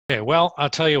Okay, well, I'll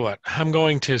tell you what, I'm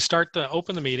going to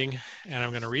open the meeting and I'm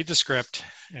going to read the script.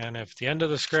 And if at the end of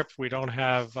the script we don't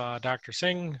have Dr.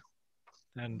 Singh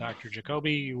and Dr.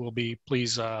 Jacoby, you will be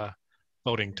please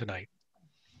voting tonight.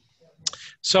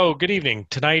 So good evening.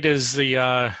 Tonight is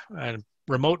the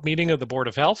remote meeting of the Board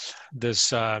of Health.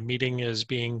 This meeting is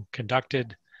being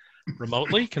conducted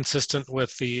remotely, consistent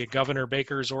with the Governor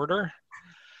Baker's order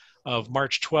of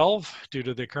March 12 due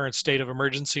to the current state of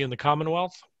emergency in the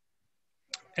Commonwealth.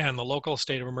 And the local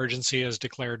state of emergency is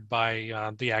declared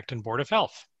by the Acton Board of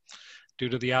Health due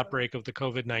to the outbreak of the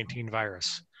COVID-19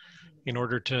 virus. In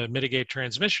order to mitigate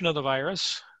transmission of the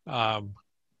virus,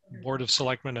 Board of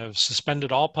Selectmen have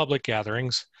suspended all public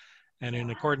gatherings, and in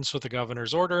accordance with the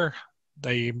governor's order,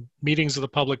 the meetings of the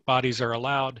public bodies are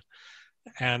allowed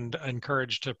and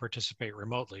encouraged to participate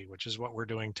remotely, which is what we're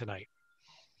doing tonight.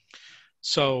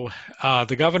 So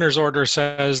the governor's order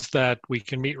says that we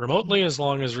can meet remotely as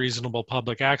long as reasonable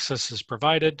public access is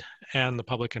provided and the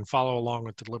public can follow along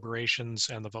with the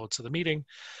deliberations and the votes of the meeting.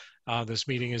 This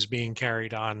meeting is being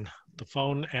carried on the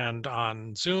phone and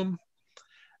on Zoom,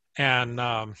 and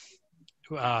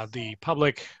the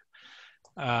public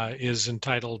is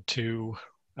entitled to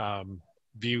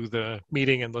view the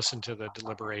meeting and listen to the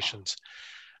deliberations.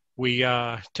 We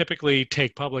typically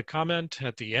take public comment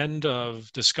at the end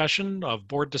of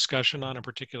board discussion on a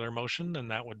particular motion, and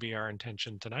that would be our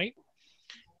intention tonight.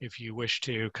 If you wish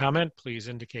to comment, please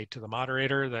indicate to the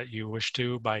moderator that you wish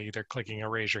to by either clicking a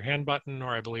raise your hand button,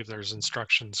 or I believe there's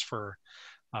instructions for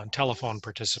telephone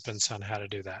participants on how to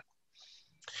do that.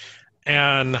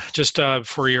 And just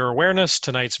for your awareness,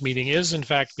 tonight's meeting is in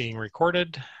fact being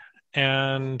recorded,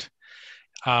 and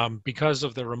because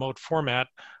of the remote format,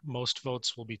 most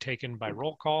votes will be taken by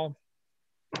roll call.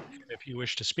 If you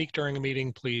wish to speak during a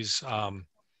meeting, please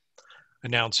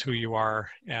announce who you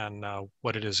are and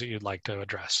what it is that you'd like to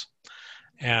address.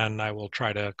 And I will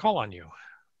try to call on you.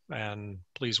 And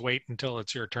please wait until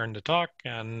it's your turn to talk,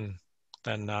 and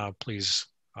then please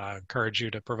encourage you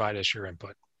to provide us your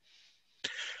input.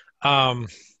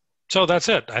 So that's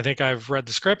it. I think I've read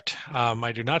the script.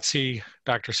 I do not see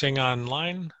Dr. Singh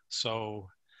online. So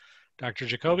Dr.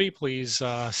 Jacoby, please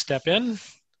step in.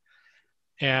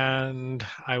 And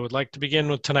I would like to begin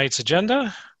with tonight's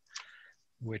agenda,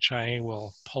 which I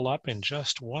will pull up in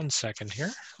just 1 second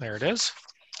here. There it is.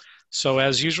 So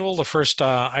as usual, the first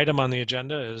item on the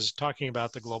agenda is talking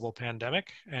about the global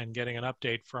pandemic and getting an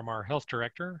update from our health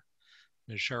director,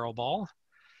 Ms. Cheryl Ball,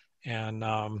 and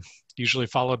usually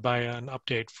followed by an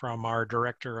update from our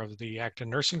director of the Acton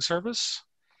Nursing Service.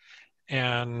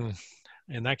 And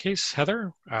in that case,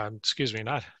 Heather, excuse me,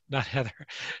 not Heather,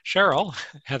 Cheryl.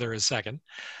 Heather is second.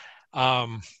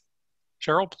 Cheryl,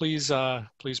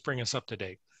 please bring us up to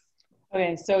date.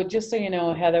 Okay, so just so you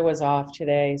know, Heather was off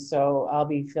today, so I'll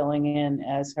be filling in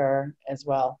as her as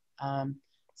well.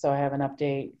 So I have an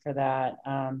update for that.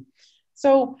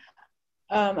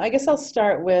 I guess I'll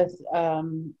start with,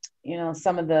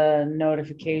 some of the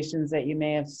notifications that you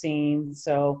may have seen.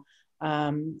 So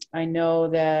I know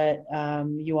that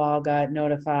you all got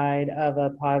notified of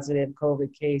a positive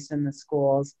COVID case in the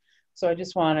schools. So I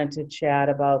just wanted to chat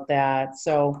about that.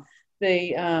 So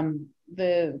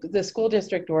the school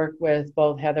district worked with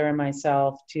both Heather and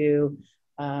myself to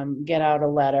get out a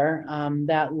letter.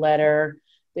 That letter,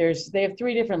 they have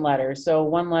 3 different letters. So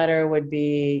one letter would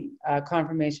be a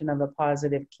confirmation of a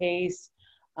positive case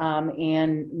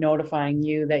and notifying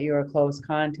you that you're a close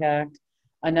contact.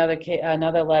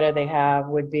 Another letter they have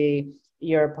would be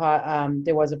there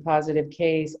was a positive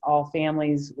case. All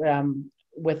families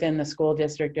within the school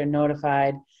district are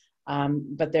notified,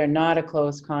 but they're not a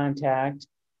close contact.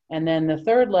 And then the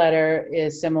third letter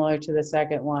is similar to the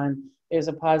second one. There's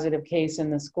a positive case in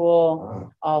the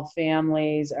school. All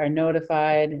families are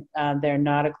notified. They're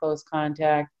not a close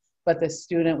contact, but the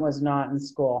student was not in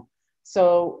school.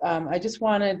 So I just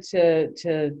wanted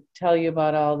to tell you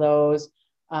about all those.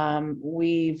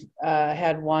 We've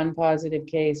had one positive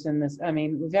case in this. I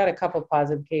mean, we've had a couple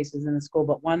positive cases in the school,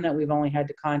 but one that we've only had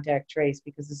to contact trace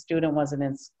because the student wasn't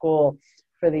in school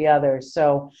for the others.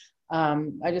 So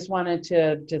I just wanted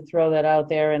to throw that out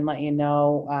there and let you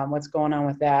know what's going on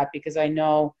with that, because I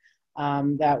know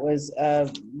there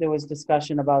was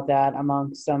discussion about that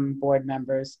among some board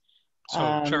members. So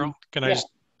Cheryl, can I just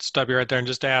stop you right there and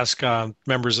just ask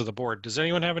members of the board, does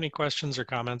anyone have any questions or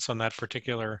comments on that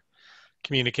particular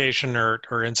communication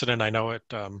or incident? I know it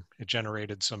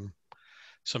generated some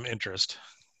interest.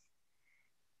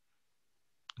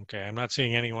 Okay, I'm not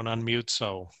seeing anyone unmute,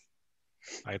 so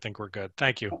I think we're good.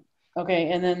 Thank you.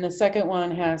 Okay, and then the second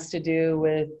one has to do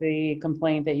with the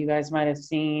complaint that you guys might have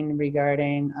seen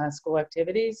regarding school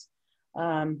activities.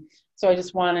 So I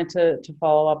just wanted to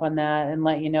follow up on that and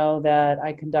let you know that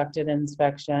I conducted an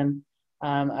inspection.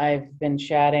 I've been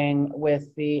chatting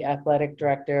with the athletic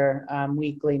director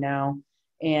weekly now,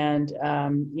 and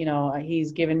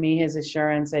he's given me his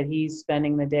assurance that he's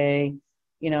spending the day,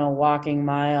 walking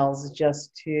miles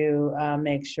just to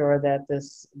make sure that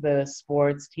the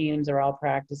sports teams are all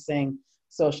practicing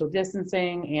social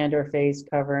distancing and or face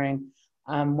covering.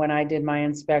 When I did my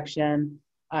inspection,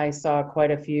 I saw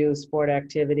quite a few sport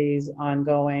activities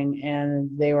ongoing, and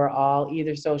they were all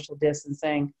either social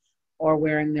distancing or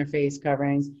wearing their face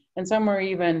coverings. And some were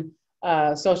even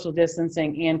social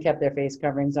distancing and kept their face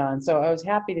coverings on. So I was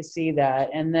happy to see that.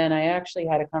 And then I actually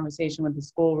had a conversation with the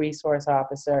school resource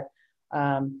officer,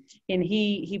 and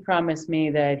he promised me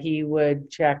that he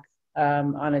would check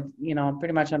on a,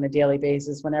 pretty much on a daily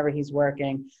basis whenever he's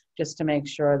working, just to make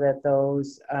sure that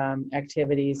those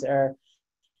activities are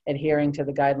adhering to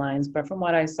the guidelines. But from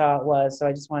what I saw, it was. So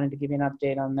I just wanted to give you an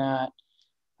update on that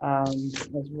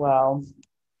as well.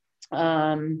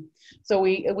 So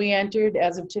we entered,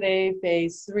 as of today,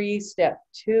 phase 3, step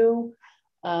 2.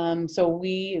 So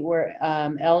we were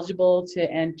eligible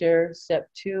to enter step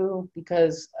 2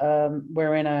 because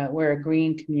we're a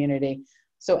green community.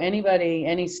 So anybody,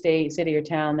 any state, city, or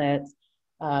town that's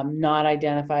not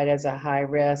identified as a high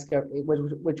risk, or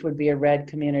which would be a red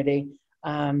community,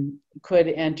 could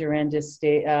enter into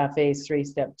phase 3,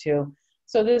 step 2.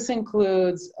 So this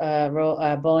includes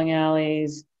bowling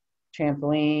alleys,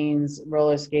 trampolines,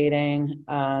 roller skating.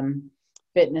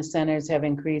 Fitness centers have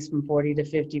increased from 40 to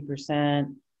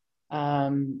 50%.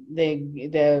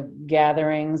 The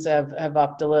gatherings have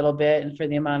upped a little bit for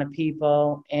the amount of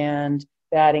people, and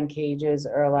batting cages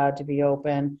are allowed to be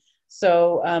open.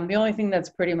 So the only thing that's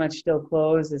pretty much still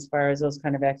closed as far as those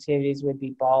kind of activities would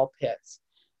be ball pits.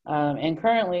 And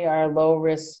currently our low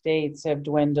risk states have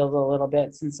dwindled a little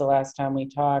bit since the last time we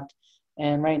talked.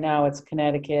 And right now it's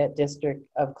Connecticut, District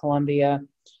of Columbia,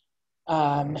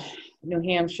 New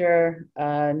Hampshire,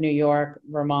 New York,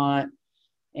 Vermont,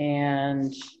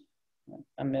 and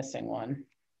I'm missing one.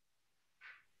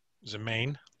 Is it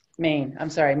Maine? Maine. I'm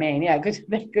sorry, Maine. Yeah,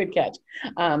 good catch.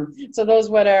 So those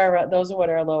are what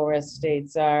our low risk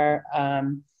states are. I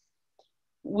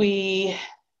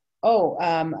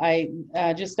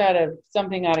just out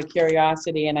of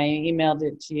curiosity, and I emailed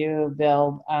it to you,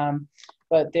 Bill.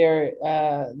 But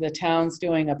the town's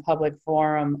doing a public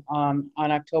forum on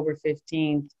October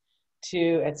 15th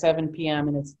at 7 p.m.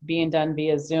 and it's being done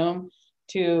via Zoom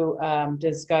to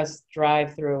discuss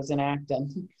drive-throughs in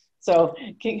Acton. So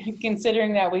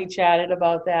considering that we chatted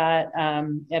about that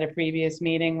at a previous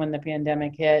meeting when the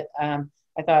pandemic hit, I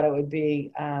thought it would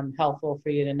be helpful for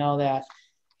you to know that.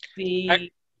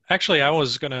 Actually, I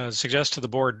was going to suggest to the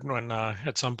board when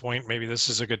at some point, maybe this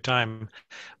is a good time,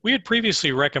 we had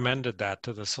previously recommended that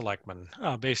to the selectmen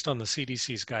based on the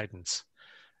CDC's guidance.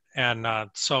 And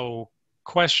so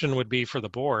question would be for the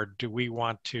board, do we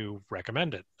want to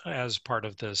recommend it as part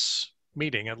of this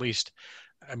meeting? At least,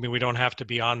 I mean, we don't have to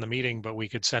be on the meeting, but we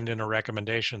could send in a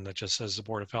recommendation that just says the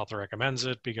Board of Health recommends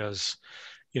it because,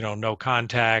 no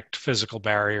contact, physical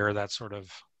barrier, that sort of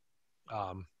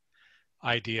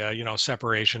idea,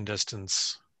 separation,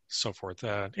 distance, so forth,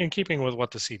 in keeping with what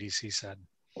the CDC said.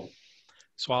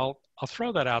 So I'll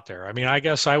throw that out there. I mean, I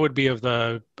guess I would be of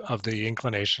the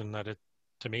inclination that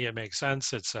to me, it makes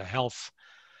sense. It's a health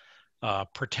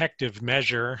protective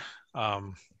measure.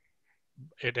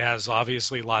 It has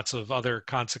obviously lots of other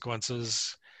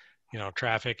consequences,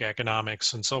 traffic,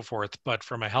 economics, and so forth. But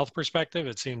from a health perspective,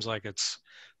 it seems like it's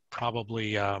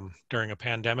probably during a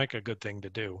pandemic, a good thing to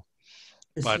do.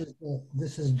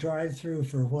 This is drive-through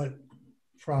for what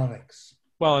products?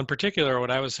 Well, in particular, what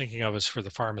I was thinking of is for the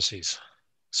pharmacies,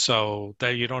 so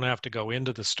that you don't have to go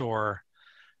into the store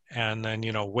and then,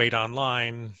 wait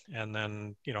online and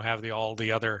then, have all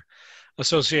the other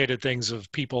associated things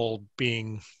of people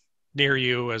being near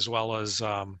you as well as,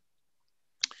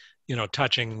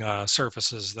 touching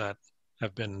surfaces that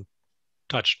have been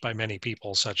touched by many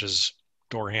people, such as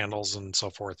door handles and so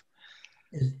forth.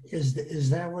 Is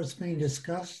that what's being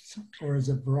discussed, or is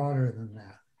it broader than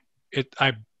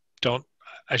that?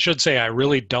 I should say I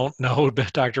really don't know,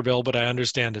 Dr. Bill, but I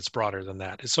understand it's broader than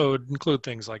that. So it would include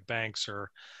things like banks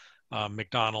or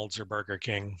McDonald's or Burger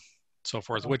King, so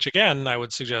forth, which again, I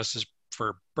would suggest is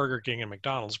for Burger King and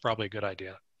McDonald's, probably a good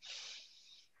idea.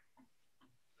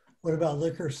 What about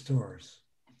liquor stores?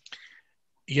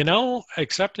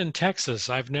 Except in Texas,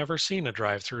 I've never seen a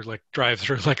drive-through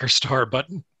liquor store, but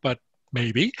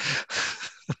maybe.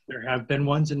 There have been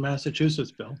ones in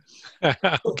Massachusetts, Bill.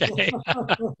 Okay.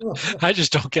 I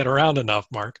just don't get around enough,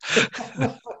 Mark.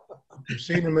 I've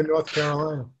seen them in North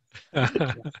Carolina.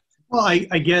 Well,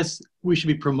 I guess we should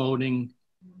be promoting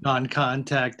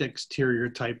non-contact exterior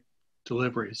type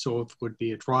delivery. So if it would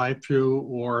be a drive-through,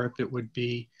 or if it would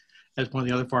be, as one of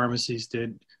the other pharmacies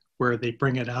did, where they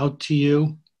bring it out to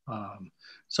you.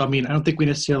 So, I mean, I don't think we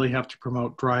necessarily have to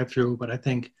promote drive-through, but I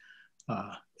think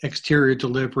exterior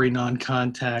delivery,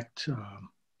 non-contact,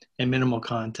 and minimal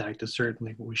contact is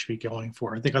certainly what we should be going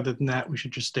for. I think other than that, we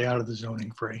should just stay out of the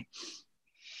zoning free.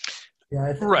 Yeah,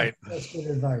 I think Right. that's good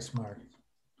advice, Mark.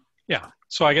 Yeah.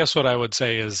 So I guess what I would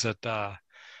say is that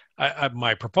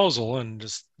my proposal, and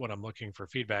just what I'm looking for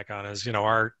feedback on, is,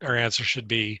 our answer should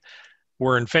be,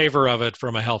 we're in favor of it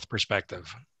from a health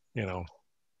perspective,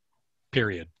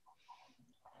 period.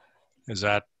 Is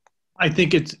that? I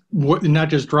think it's not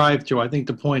just drive-through. I think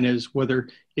the point is whether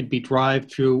it be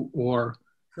drive-through or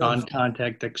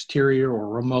non-contact exterior or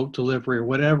remote delivery or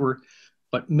whatever,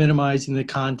 but minimizing the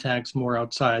contacts more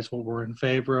outside is what we're in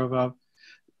favor of.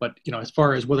 But, as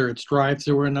far as whether it's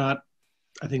drive-through or not,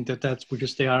 I think we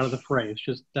just stay out of the fray. It's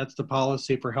just, that's the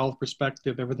policy for health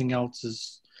perspective. Everything else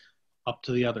is up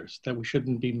to the others, that we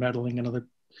shouldn't be meddling in other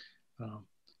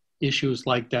issues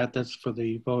like that. That's for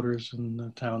the voters in the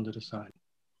town to decide.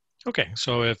 Okay.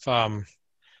 So if I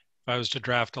was to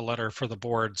draft a letter for the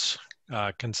board's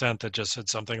consent that just said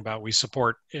something about, we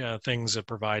support things that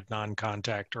provide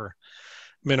non-contact or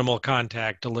minimal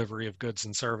contact delivery of goods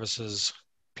and services,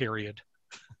 period.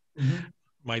 Mm-hmm.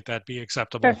 Might that be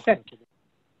acceptable? Perfect.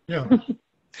 Yeah.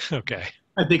 Okay.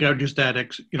 I think I would just add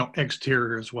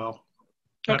exterior as well.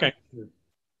 Okay.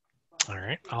 All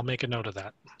right. I'll make a note of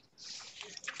that.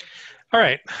 All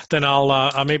right. Then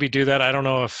I'll maybe do that. I don't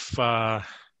know if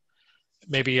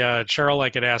maybe Cheryl, I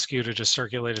could ask you to just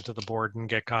circulate it to the board and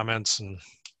get comments, and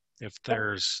if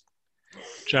there's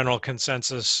general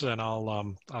consensus, then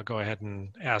I'll go ahead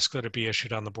and ask that it be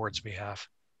issued on the board's behalf.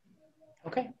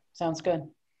 Okay, sounds good.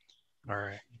 All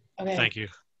right. Okay. Thank you.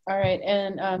 All right,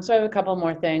 and so I have a couple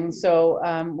more things. So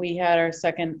we had our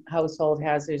second Household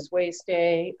Hazardous Waste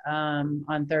Day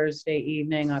on Thursday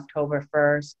evening, October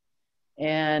 1st.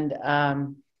 And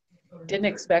didn't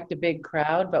expect a big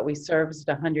crowd, but we serviced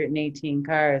 118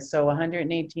 cars. So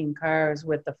 118 cars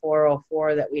with the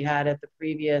 404 that we had at the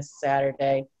previous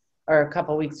Saturday, or a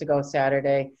couple weeks ago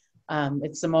Saturday.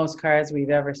 It's the most cars we've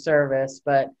ever serviced,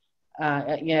 but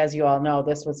as you all know,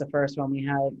 this was the first one we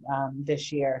had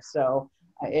this year. So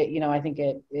I think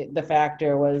the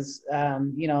factor was,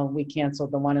 we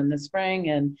canceled the one in the spring,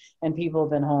 and people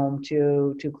have been home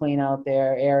to clean out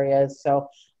their areas. So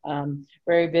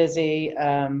very busy,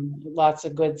 lots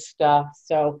of good stuff.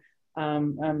 So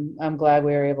I'm glad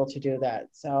we were able to do that.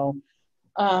 So,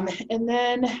 and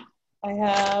then I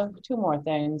have two more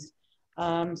things.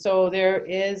 So there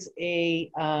is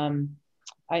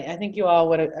I think you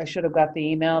all I should have got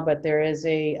the email, but there is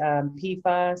a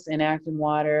PFAS and Acton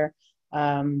Water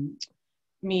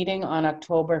meeting on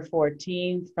October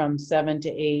 14th from 7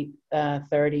 to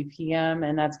 8:30 p.m.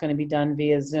 and that's going to be done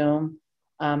via Zoom.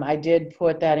 I did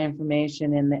put that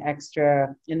information in the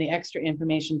extra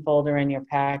information folder in your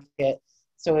packet.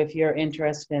 So if you're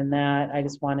interested in that, I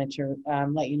just wanted to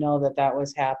let you know that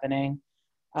was happening.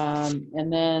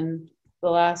 And then the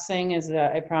last thing is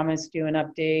that I promised you an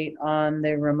update on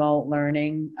the remote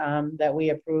learning that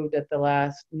we approved at the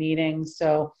last meeting.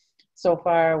 So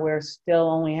far, we're still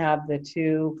only have the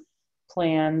two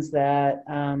plans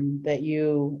that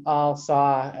you all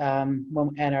saw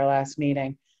at our last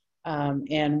meeting.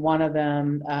 And one of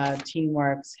them,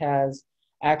 TeamWorks, has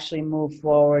actually moved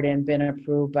forward and been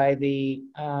approved by the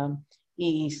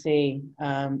EEC.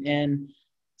 And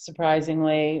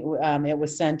surprisingly, it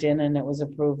was sent in and it was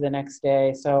approved the next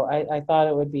day. So I thought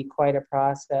it would be quite a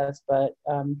process, but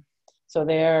so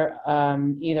they're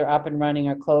either up and running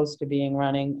or close to being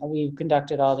running. We've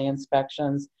conducted all the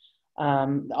inspections.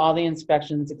 All the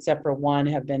inspections except for one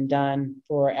have been done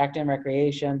for Acton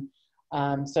Recreation.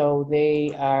 So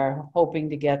they are hoping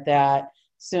to get that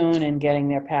soon and getting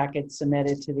their packets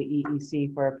submitted to the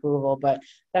EEC for approval. But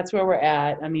that's where we're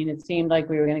at. I mean, it seemed like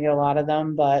we were going to get a lot of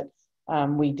them, but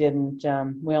we didn't.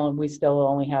 We still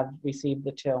only have received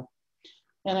the two.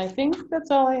 And I think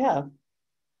that's all I have.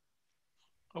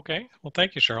 Okay. Well,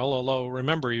 thank you, Cheryl. Although,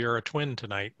 remember, you're a twin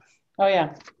tonight. Oh,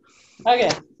 yeah.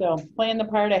 Okay, so playing the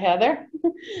part of Heather.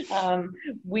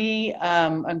 We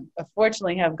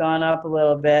unfortunately have gone up a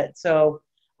little bit. So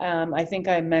I think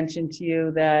I mentioned to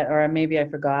you that, or maybe I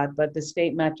forgot, but the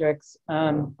state metrics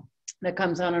that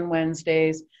comes on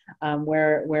Wednesdays,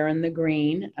 we're in the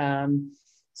green.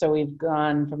 So we've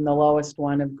gone from the lowest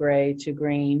one of gray to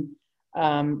green.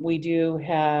 We do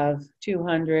have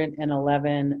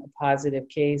 211 positive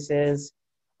cases.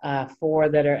 4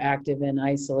 that are active in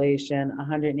isolation,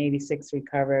 186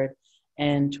 recovered,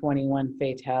 and 21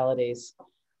 fatalities.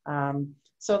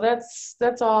 So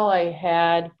that's all I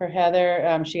had for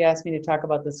Heather. She asked me to talk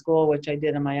about the school, which I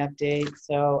did in my update.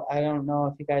 So I don't know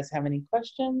if you guys have any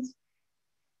questions.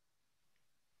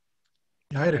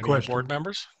 Yeah, I had a Any question. board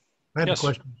members? I had a Yes.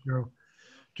 question, Cheryl.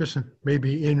 Just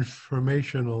maybe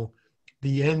informational.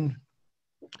 The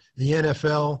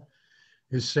NFL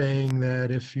is saying that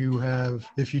if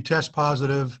you test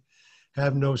positive,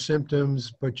 have no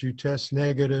symptoms, but you test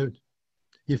negative,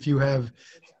 if you have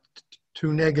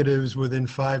 2 negatives within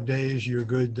 5 days, you're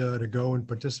good to go and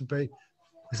participate.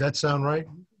 Does that sound right?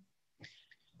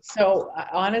 So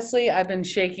honestly, I've been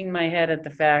shaking my head at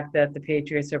the fact that the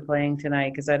Patriots are playing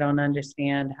tonight because I don't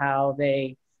understand how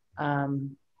they,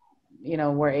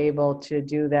 were able to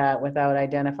do that without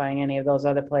identifying any of those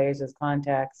other players as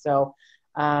contacts. So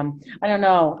I don't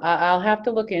know. I'll have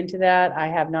to look into that. I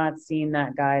have not seen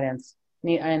that guidance,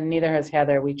 and neither has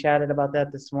Heather. We chatted about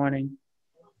that this morning.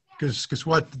 Because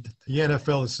what the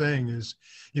NFL is saying is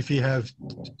if you have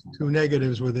 2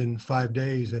 negatives within 5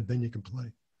 days, then you can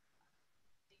play.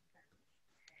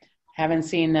 Haven't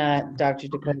seen that, Dr.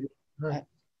 Jacoby. Right.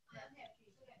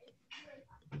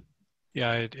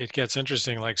 Yeah, it gets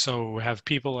interesting. Like, so have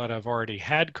people that have already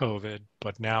had COVID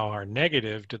but now are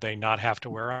negative, do they not have to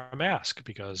wear a mask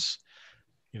because,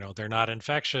 they're not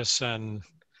infectious and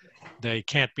they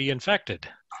can't be infected?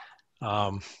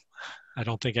 I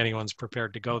don't think anyone's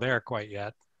prepared to go there quite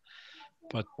yet,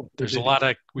 but there's a lot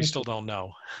we still don't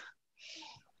know.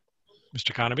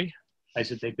 Mr. Conaby? I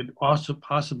said they could also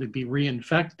possibly be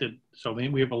reinfected. So maybe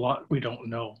we have a lot we don't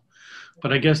know.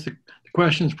 But I guess the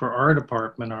questions for our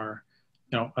department are,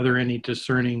 are there any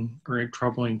discerning or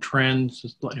troubling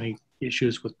trends, any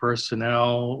issues with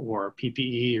personnel or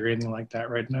PPE or anything like that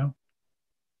right now?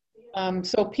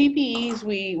 So PPEs,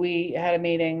 we had a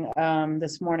meeting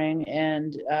this morning,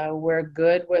 and we're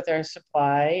good with our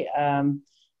supply.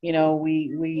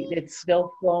 It's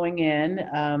still flowing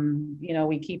in.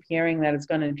 We keep hearing that it's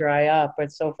going to dry up,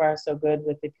 but so far so good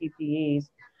with the PPEs.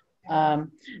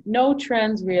 No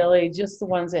trends really, just the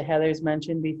ones that Heather's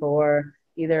mentioned before.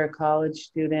 Either college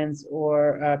students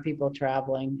or people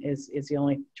traveling is the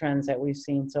only trends that we've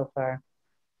seen so far.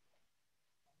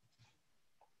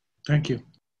 Thank you.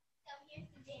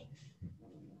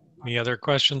 Any other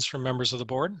questions from members of the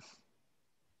board?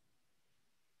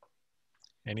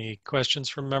 Any questions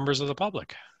from members of the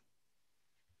public?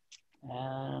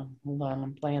 Hold on,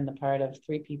 I'm playing the part of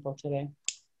 3 people today.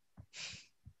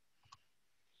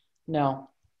 No.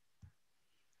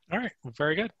 All right, well,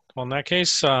 very good. Well, in that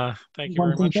case, thank you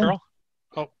very much, Cheryl.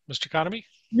 Oh, Mr. Conaby?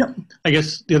 Yep. I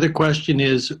guess the other question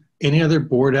is, any other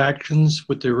board actions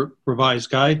with the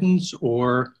revised guidance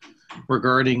or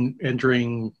regarding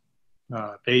entering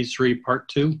phase 3, part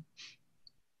 2?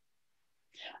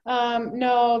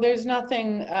 No, there's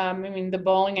nothing. The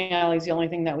bowling alley is the only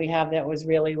thing that we have that was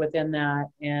really within that.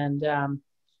 And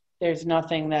there's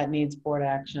nothing that needs board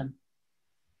action.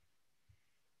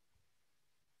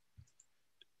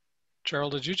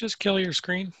 Cheryl, did you just kill your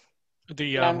screen? What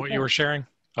you were sharing?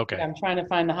 Okay. Yeah, I'm trying to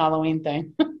find the Halloween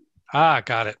thing.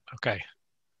 Got it. Okay.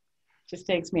 Just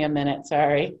takes me a minute,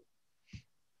 sorry.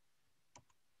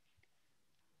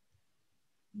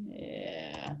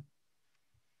 Yeah.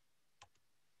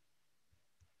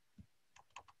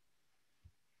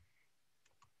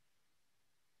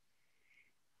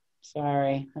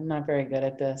 Sorry, I'm not very good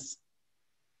at this.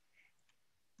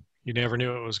 You never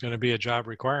knew it was going to be a job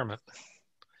requirement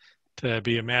to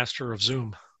be a master of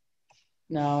Zoom.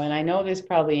 No, and I know there's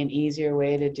probably an easier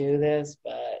way to do this,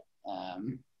 but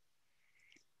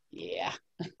yeah.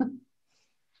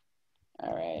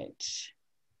 All right.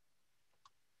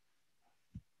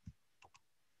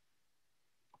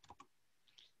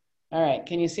 All right,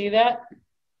 can you see that?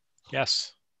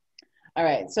 Yes. All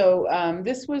right, so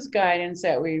this was guidance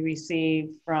that we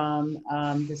received from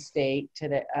the state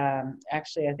today.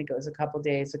 Actually, I think it was a couple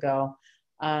days ago.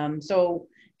 So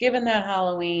given that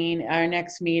Halloween, our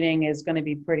next meeting is going to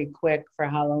be pretty quick for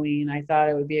Halloween, I thought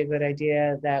it would be a good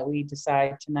idea that we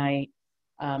decide tonight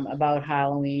about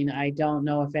Halloween. I don't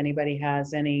know if anybody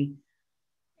has any,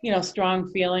 strong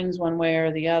feelings one way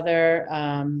or the other,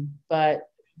 but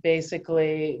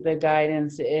basically the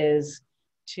guidance is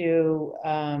to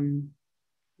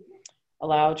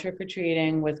allow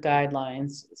trick-or-treating with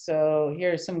guidelines. So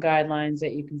here are some guidelines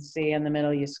that you can see in the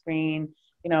middle of your screen,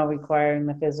 requiring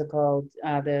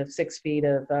the 6 feet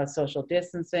of social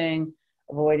distancing,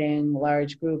 avoiding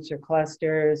large groups or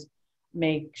clusters,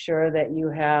 make sure that you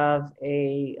have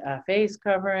a face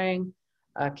covering,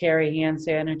 carry hand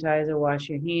sanitizer, wash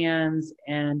your hands,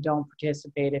 and don't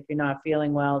participate if you're not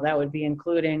feeling well. That would be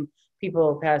including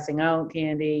people passing out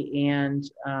candy and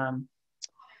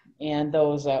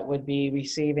those that would be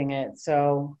receiving it.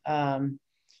 So,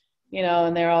 you know,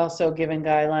 and they're also giving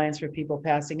guidelines for people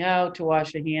passing out to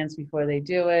wash their hands before they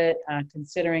do it,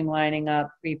 considering lining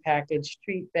up prepackaged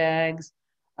treat bags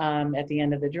at the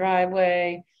end of the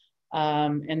driveway.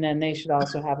 And then they should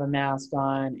also have a mask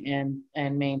on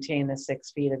and maintain the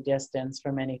 6 feet of distance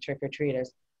from any trick-or-treaters,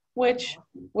 which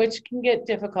can get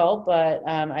difficult, but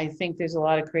I think there's a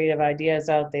lot of creative ideas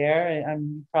out there.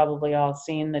 I'm probably all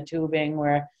seen the tubing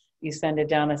where you send it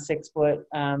down a 6-foot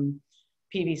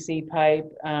PVC pipe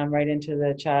right into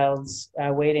the child's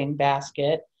waiting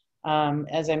basket.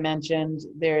 As I mentioned,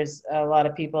 there's a lot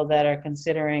of people that are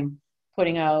considering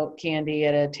putting out candy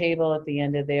at a table at the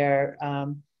end of their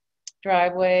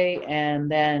driveway, and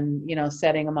then, you know,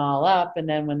 setting them all up, and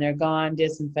then when they're gone,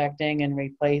 disinfecting and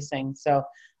replacing. So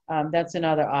that's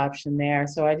another option there.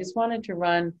 So I just wanted to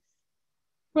run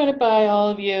it by all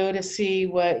of you to see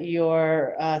what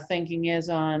your thinking is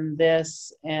on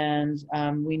this, and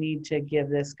we need to give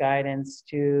this guidance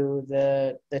to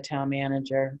the town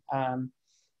manager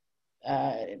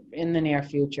in the near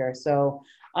future. So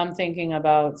I'm thinking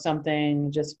about something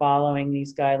just following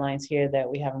these guidelines here that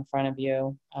we have in front of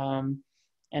you,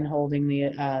 and holding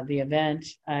the event.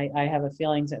 I have a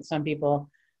feeling that some people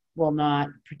will not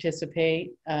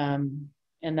participate, and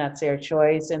that's their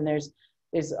choice. And there's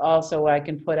also, I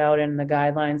can put out in the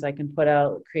guidelines, I can put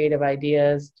out creative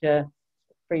ideas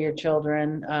for your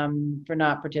children for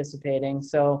not participating.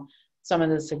 So some of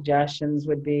the suggestions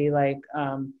would be like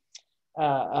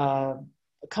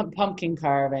pumpkin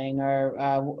carving,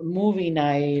 or movie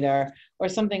night, or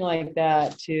something like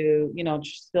that, to, you know,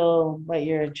 still let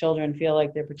your children feel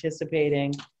like they're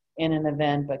participating in an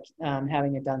event, but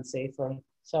having it done safely.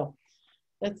 So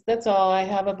that's all I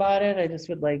have about it. I just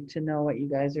would like to know what you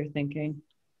guys are thinking.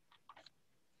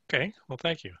 Okay, well,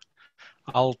 thank you.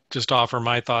 I'll just offer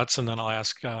my thoughts, and then I'll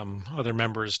ask other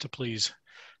members to please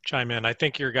chime in. I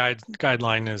think your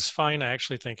guideline is fine. I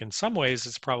actually think in some ways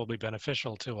it's probably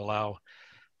beneficial to allow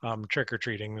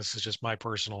trick-or-treating. This is just my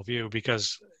personal view,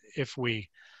 because if we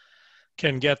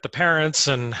can get the parents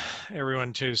and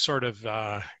everyone to sort of,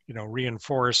 you know,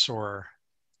 reinforce or,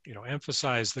 you know,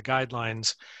 emphasize the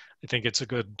guidelines, I think it's a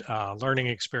good learning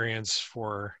experience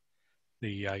for the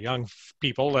young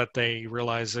people, that they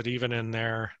realize that even in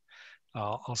their,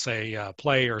 I'll say,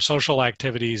 play or social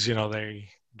activities, you know,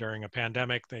 during a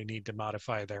pandemic, they need to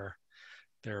modify their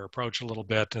approach a little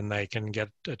bit, and they can get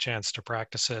a chance to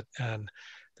practice it. And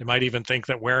they might even think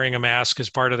that wearing a mask as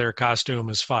part of their costume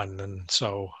is fun. And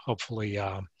so hopefully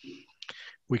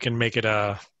we can make it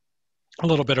a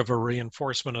little bit of a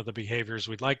reinforcement of the behaviors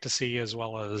we'd like to see, as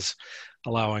well as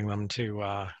allowing them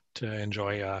to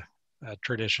enjoy a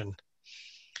tradition.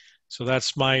 So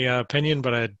that's my opinion,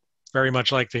 but I'd very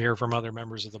much like to hear from other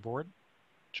members of the board.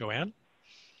 Joanne?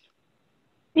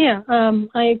 Yeah,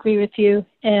 I agree with you.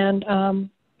 And,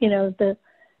 you know, the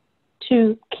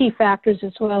two key factors,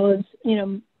 as well as, you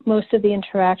know, most of the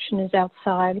interaction is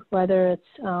outside, whether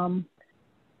it's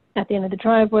at the end of the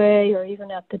driveway or even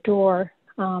at the door.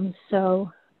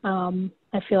 So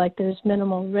I feel like there's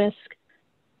minimal risk,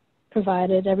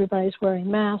 provided everybody's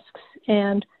wearing masks.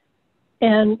 And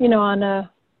you know, on a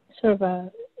sort of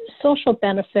a social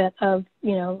benefit of,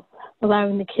 you know,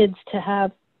 allowing the kids to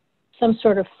have some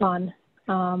sort of fun.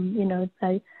 You know,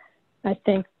 I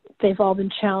think they've all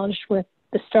been challenged with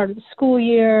the start of the school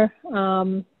year,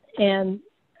 and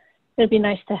it'd be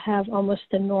nice to have almost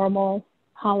a normal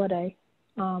holiday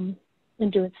and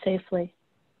do it safely.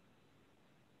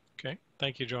 Okay,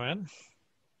 thank you, Joanne.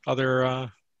 Other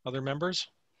members?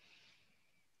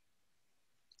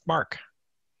 Mark?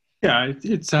 Yeah,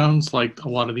 it sounds like a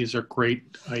lot of these are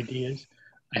great ideas.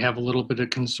 I have a little bit of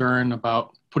concern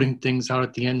about putting things out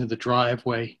at the end of the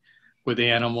driveway with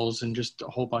animals and just a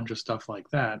whole bunch of stuff like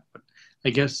that. But I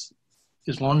guess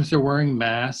as long as they're wearing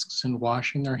masks and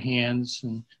washing their hands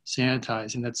and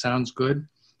sanitizing, that sounds good.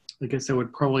 I guess I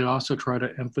would probably also try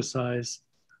to emphasize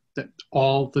that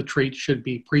all the treats should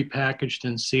be prepackaged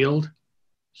and sealed.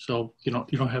 So, you know,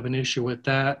 you don't have an issue with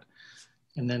that.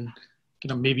 And then, you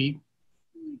know, maybe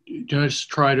just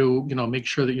try to, you know, make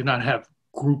sure that you not have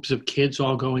groups of kids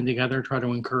all going together. Try to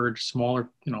encourage smaller,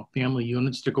 you know, family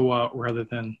units to go out, rather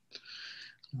than,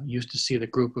 you know, used to see the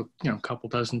group of, you know, a couple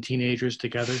dozen teenagers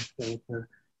together. So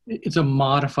it's a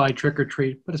modified trick or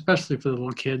treat, but especially for the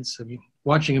little kids. I mean,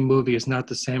 watching a movie is not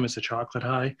the same as a chocolate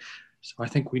high. So I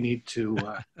think we need to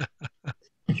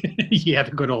Yeah,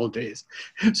 the good old days.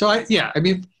 So I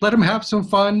mean, let them have some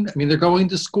fun. I mean, they're going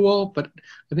to school, but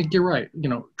I think you're right. You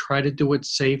know, try to do it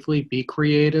safely, be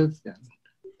creative, and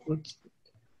let's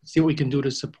see what we can do to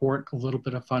support a little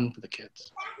bit of fun for the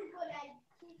kids.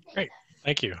 Great,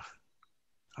 thank you.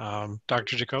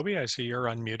 Dr. Jacoby, I see you're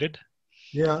unmuted.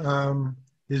 Yeah,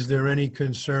 is there any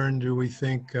concern, do we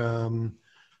think,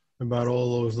 about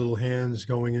all those little hands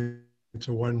going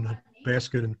into one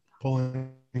basket and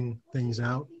pulling things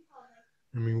out?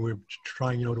 I mean, we're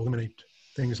trying, to eliminate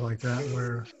things like that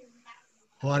where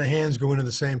a lot of hands go into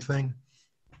the same thing.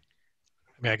 I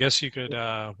mean, I guess you could,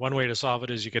 one way to solve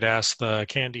it is you could ask the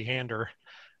candy hander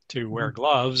to wear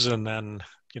gloves and then,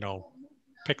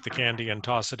 pick the candy and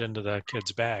toss it into the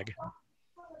kid's bag.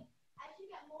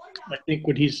 I think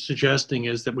what he's suggesting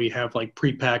is that we have like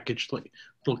prepackaged like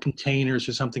little containers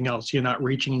or something else. You're not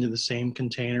reaching into the same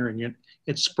container and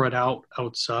it's spread out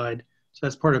outside. So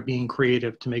that's part of being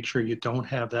creative, to make sure you don't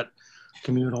have that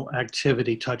communal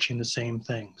activity touching the same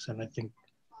things. And I think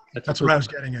that's what I was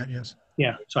getting at, yes.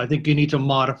 Yeah, so I think you need to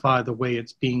modify the way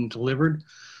it's being delivered,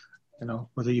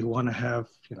 whether you want to have,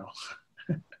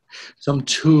 some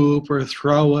tube or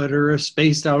throw it or a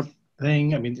spaced out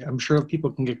thing. I mean, I'm sure people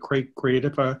can get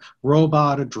creative, a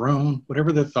robot, a drone,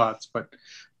 whatever their thoughts, but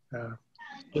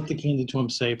get the candy to them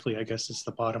safely, I guess is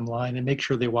the bottom line, and make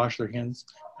sure they wash their hands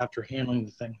after handling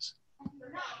the things.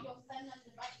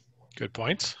 Good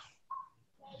points.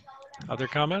 Other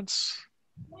comments?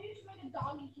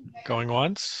 Going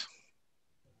once?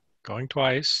 Going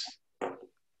twice?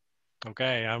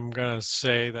 Okay, I'm going to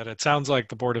say that it sounds like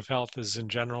the Board of Health is in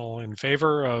general in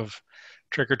favor of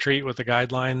trick or treat with the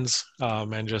guidelines,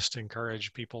 and just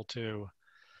encourage people to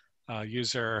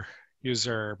use their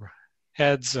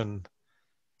heads and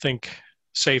think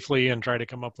safely and try to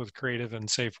come up with creative and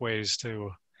safe ways to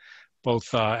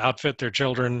both outfit their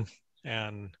children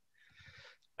and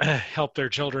help their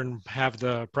children have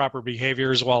the proper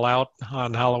behaviors while out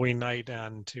on Halloween night,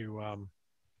 and to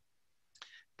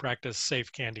practice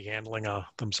safe candy handling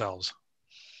themselves.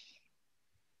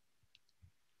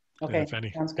 Okay, And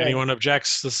if sounds good. anyone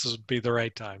objects, this would be the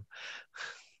right time.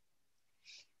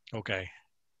 Okay.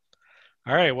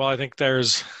 All right, well, I think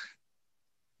there's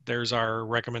our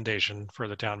recommendation for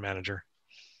the town manager.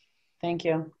 Thank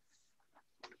you.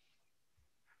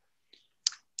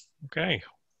 Okay.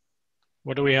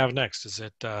 What do we have next? Is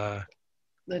it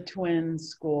The twin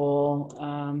school,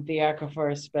 the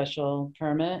aquifer special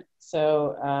permit.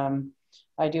 So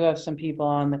I do have some people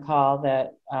on the call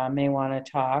that may want to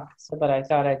talk, but I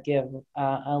thought I'd give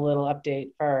a little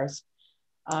update first.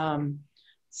 Tonight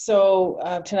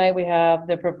we have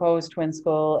the proposed twin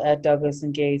school at Douglas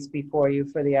and Gates before you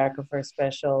for the aquifer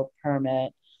special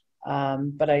permit.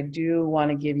 But I do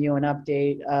want to give you an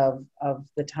update of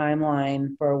the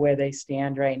timeline for where they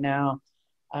stand right now.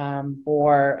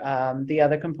 For the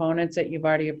other components that you've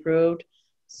already approved.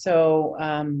 So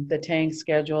the tank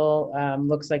schedule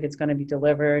looks like it's going to be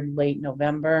delivered late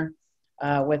November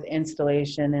with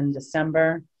installation in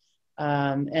December.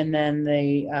 And then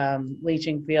the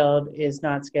leaching field is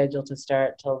not scheduled to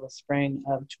start till the spring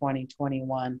of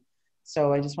 2021.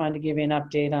 So I just wanted to give you an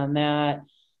update on that.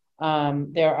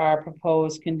 There are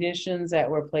proposed conditions that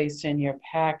were placed in your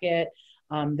packet.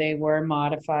 They were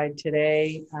modified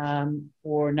today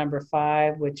for number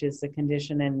 5, which is the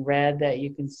condition in red that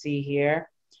you can see here.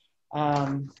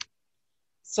 These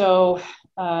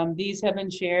have been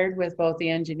shared with both the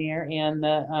engineer and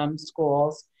the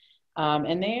schools.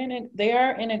 And they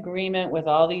are in agreement with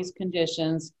all these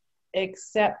conditions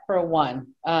except for one.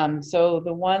 So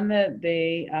the one that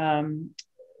they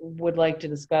would like to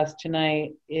discuss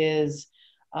tonight is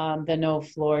the no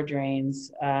floor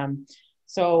drains.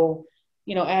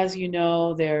 As you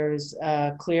know, there's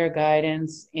clear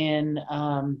guidance in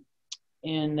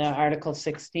Article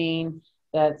 16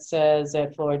 that says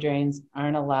that floor drains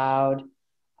aren't allowed.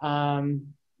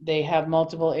 They have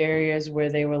multiple areas where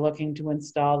they were looking to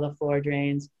install the floor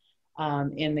drains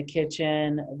in the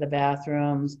kitchen, the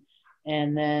bathrooms,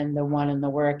 and then the one in the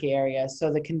work area.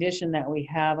 So the condition that we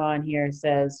have on here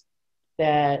says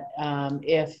that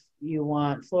if you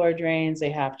want floor drains,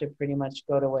 they have to pretty much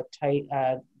go to a tight,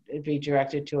 be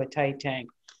directed to a tight tank.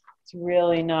 It's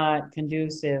really not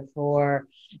conducive for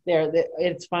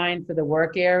it's fine for the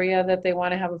work area that they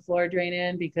want to have a floor drain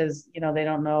in because, they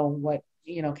don't know what,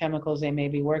 chemicals they may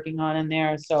be working on in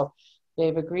there. So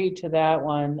they've agreed to that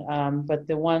one. But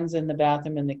the ones in the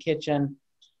bathroom and the kitchen,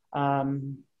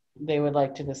 they would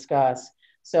like to discuss.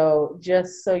 So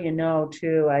just so you know,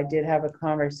 too, I did have a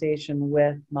conversation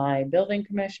with my building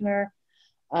commissioner,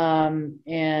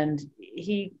 and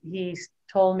he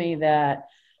told me that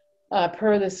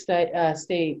Per the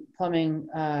state plumbing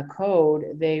code,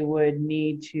 they would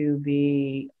need to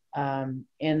be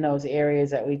in those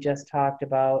areas that we just talked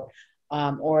about,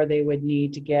 or they would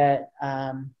need to get,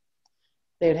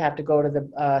 they would have to go to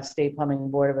the State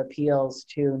Plumbing Board of Appeals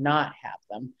to not have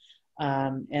them.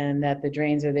 And that the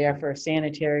drains are there for a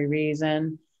sanitary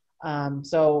reason.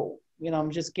 So, you know,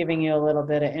 I'm just giving you a little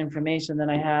bit of information that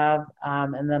I have.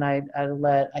 And then I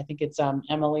think it's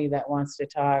Emily that wants to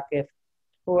talk. If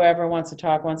whoever wants to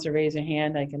talk wants to raise a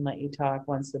hand, I can let you talk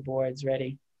once the board's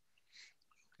ready.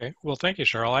 Okay, well, thank you,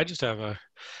 Cheryl. I just have a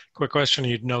quick question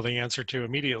you'd know the answer to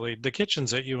immediately. The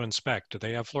kitchens that you inspect, do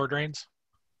they have floor drains?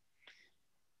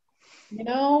 You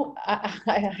know,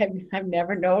 I've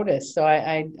never noticed, so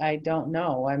I don't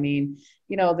know. I mean,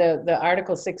 you know, the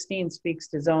Article 16 speaks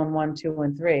to Zone 1, 2,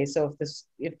 and 3. So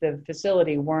if the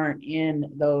facility weren't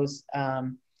in those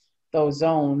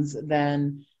zones,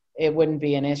 then it wouldn't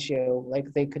be an issue.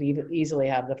 Like they could easily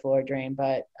have the floor drain,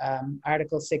 but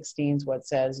Article 16 is what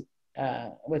says,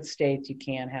 what states you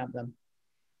can't have them.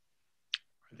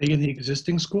 Are they in the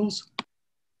existing schools?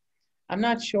 I'm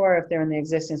not sure if they're in the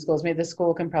existing schools. Maybe the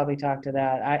school can probably talk to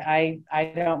that.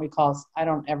 I don't recall. I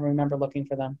don't ever remember looking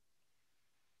for them.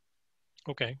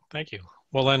 Okay, thank you.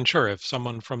 Well then, sure, if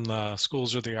someone from the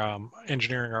schools or the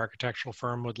engineering or architectural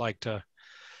firm would like to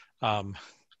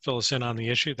fill us in on the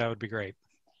issue, that would be great.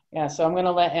 Yeah, so I'm going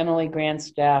to let Emily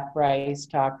Grandstaff Rice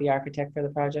talk, the architect for the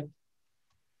project.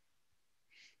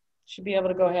 Should be able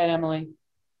to go ahead, Emily.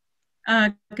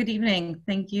 Good evening.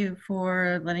 Thank you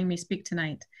for letting me speak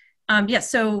tonight. Yes,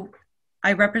 so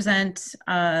I represent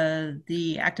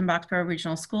the Acton-Boxborough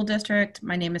Regional School District.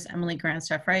 My name is Emily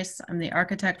Grandstaff Rice. I'm the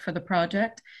architect for the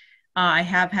project. I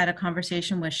have had a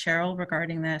conversation with Cheryl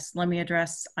regarding this. Let me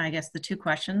address, I guess, the two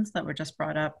questions that were just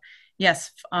brought up.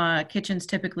 Yes, kitchens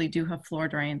typically do have floor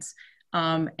drains.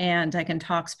 And I can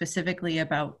talk specifically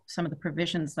about some of the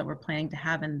provisions that we're planning to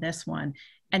have in this one.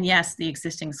 And yes, the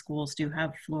existing schools do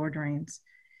have floor drains.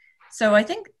 So I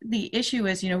think the issue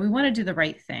is, you know, we want to do the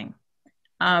right thing.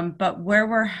 But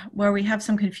where we have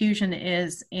some confusion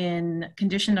is in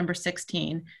condition number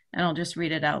 16, and I'll just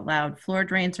read it out loud. Floor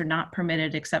drains are not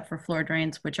permitted except for floor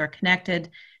drains which are connected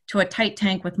to a tight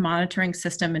tank with monitoring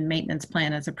system and maintenance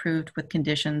plan as approved with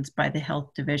conditions by the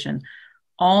Health Division.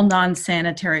 All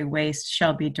non-sanitary waste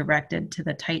shall be directed to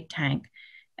the tight tank.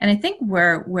 And I think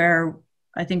where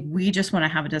I think we just want to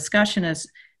have a discussion is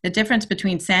the difference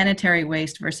between sanitary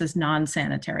waste versus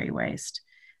non-sanitary waste.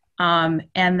 And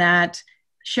that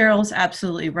Cheryl's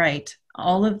absolutely right.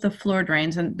 All of the floor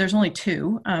drains, and there's only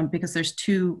two because there's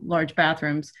two large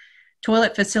bathrooms,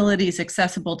 toilet facilities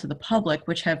accessible to the public,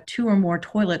 which have two or more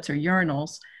toilets or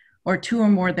urinals, or two or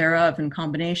more thereof in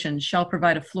combination, shall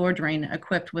provide a floor drain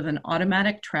equipped with an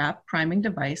automatic trap priming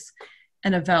device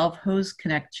and a valve hose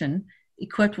connection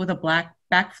equipped with a black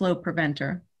backflow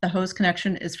preventer. The hose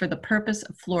connection is for the purpose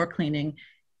of floor cleaning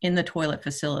in the toilet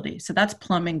facility. So that's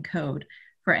plumbing code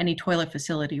for any toilet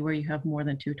facility where you have more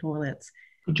than two toilets.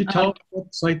 Could you tell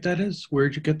what site that is? Where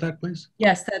did you get that, please?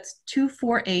 Yes, that's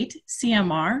 248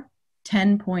 CMR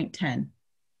 10.10.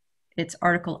 It's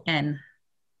Article N.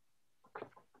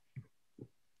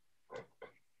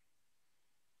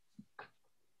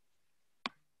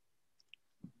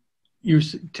 You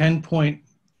 10 point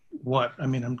what? I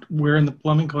mean, we're in the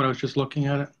plumbing code. I was just looking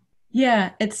at it.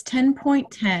 Yeah, it's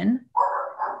 10.10.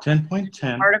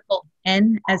 10.10. Article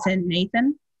N as in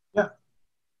Nathan. Yeah.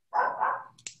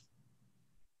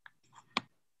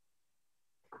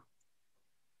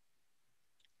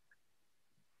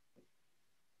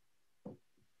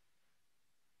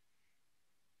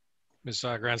 Ms.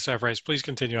 Grandstaff Rice, please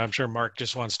continue. I'm sure Mark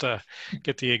just wants to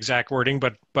get the exact wording,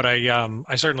 but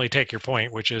I certainly take your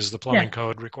point, which is the plumbing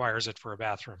code requires it for a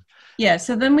bathroom. Yeah,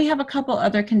 so then we have a couple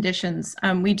other conditions.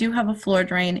 We do have a floor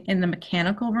drain in the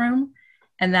mechanical room,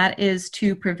 and that is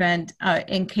to prevent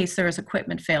in case there is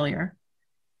equipment failure.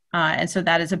 And so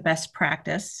that is a best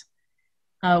practice.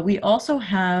 We also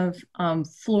have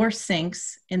floor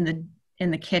sinks in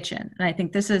the kitchen. And I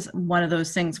think this is one of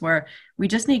those things where we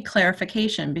just need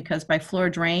clarification, because by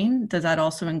floor drain, does that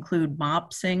also include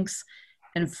mop sinks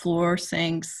and floor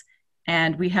sinks?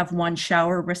 And we have one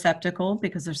shower receptacle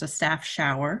because there's a staff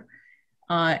shower.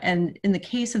 And in the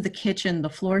case of the kitchen, the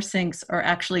floor sinks are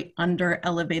actually under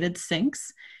elevated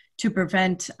sinks to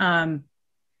prevent, they're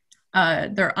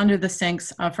under the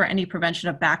sinks for any prevention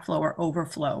of backflow or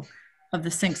overflow of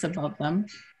the sinks above them.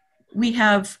 We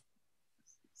have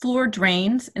floor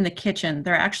drains in the kitchen.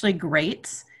 They're actually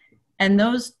grates, and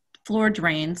those floor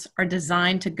drains are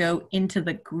designed to go into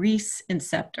the grease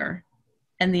inceptor,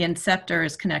 and the inceptor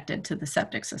is connected to the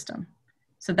septic system.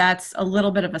 So that's a little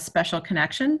bit of a special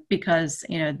connection because,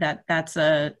 you know, that's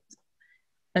a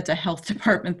health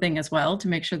department thing as well to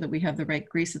make sure that we have the right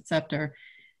grease acceptor.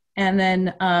 And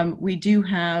then we do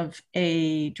have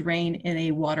a drain in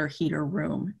a water heater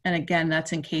room. And again,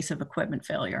 that's in case of equipment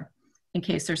failure, in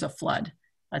case there's a flood,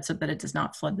 so that it does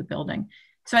not flood the building.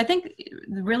 So I think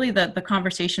really the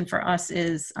conversation for us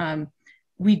is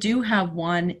we do have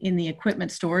one in the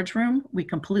equipment storage room. We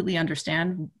completely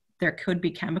understand there could be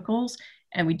chemicals,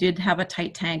 and we did have a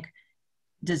tight tank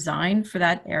designed for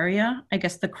that area. I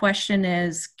guess the question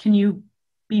is, can you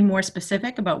be more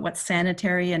specific about what's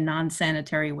sanitary and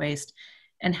non-sanitary waste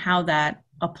and how that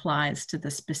applies to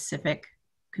the specific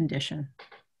condition?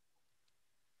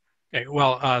 Okay,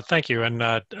 well, thank you. And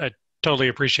I totally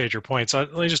appreciate your points.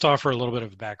 Let me just offer a little bit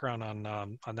of background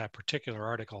on that particular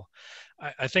article.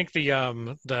 I think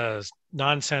the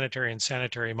non-sanitary and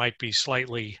sanitary might be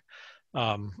slightly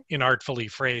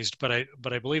inartfully phrased, but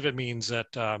I believe it means that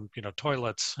you know,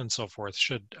 toilets and so forth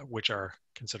which are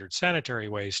considered sanitary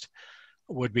waste,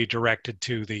 would be directed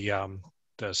to the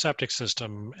septic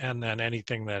system, and then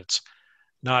anything that's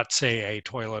not, say, a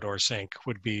toilet or sink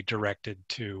would be directed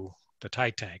to the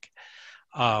tight tank.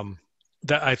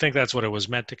 I think that's what it was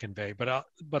meant to convey. But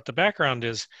the background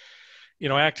is, you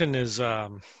know, Acton has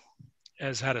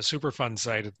had a Superfund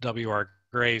site at W.R.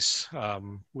 Grace.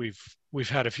 We've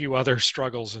had a few other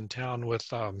struggles in town with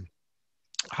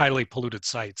highly polluted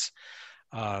sites.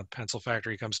 Pencil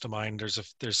Factory comes to mind.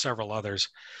 There's several others.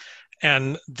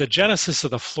 And the genesis of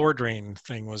the floor drain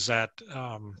thing was that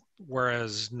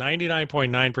whereas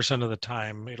 99.9% of the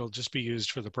time it'll just be used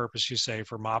for the purpose you say,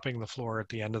 for mopping the floor at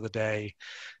the end of the day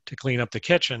to clean up the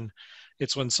kitchen,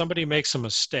 it's when somebody makes a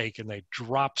mistake and they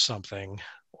drop something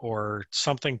or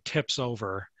something tips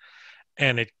over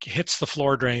and it hits the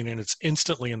floor drain and it's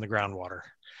instantly in the groundwater.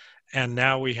 And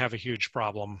now we have a huge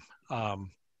problem.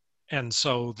 And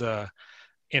so the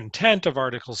intent of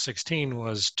Article 16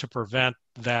 was to prevent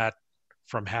that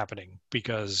from happening,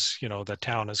 because, you know, the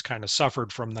town has kind of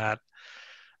suffered from that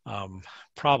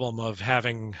problem of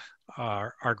having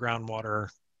our groundwater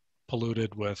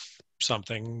polluted with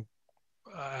something,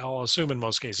 I'll assume in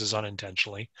most cases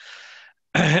unintentionally.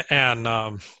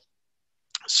 And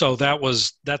so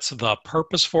that's the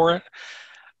purpose for it.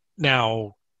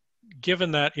 Now,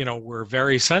 given that, you know, we're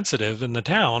very sensitive in the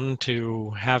town to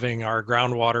having our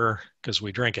groundwater, because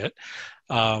we drink it,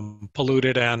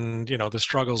 polluted, and, you know, the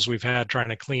struggles we've had trying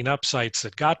to clean up sites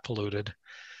that got polluted,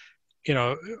 you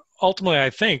know, ultimately I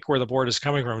think where the board is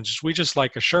coming from is we just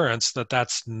like assurance that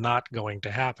that's not going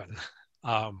to happen.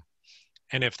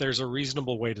 And if there's a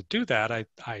reasonable way to do that,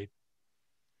 I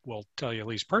will tell you, at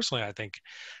least personally, I think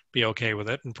be okay with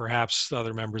it, and perhaps the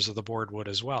other members of the board would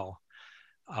as well.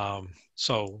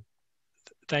 So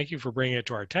thank you for bringing it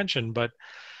to our attention. But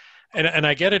and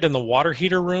I get it in the water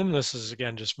heater room. This is,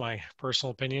 again, just my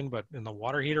personal opinion, but in the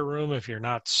water heater room, if you're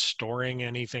not storing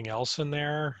anything else in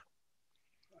there,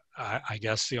 I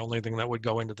guess the only thing that would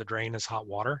go into the drain is hot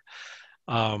water,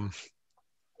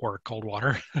 or cold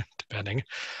water, depending.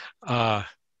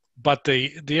 But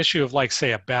the issue of, like,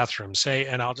 say, a bathroom, say,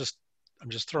 and I'm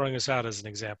just throwing this out as an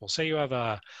example. Say you have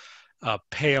a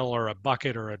pail or a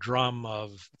bucket or a drum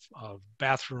of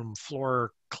bathroom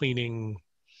floor cleaning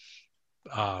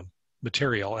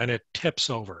material, and it tips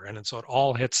over, and so it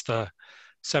all hits the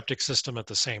septic system at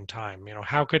the same time. You know,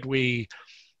 how could we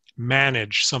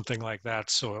manage something like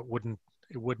that so it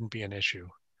wouldn't be an issue?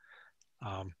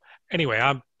 Anyway,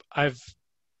 I've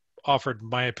offered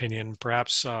my opinion.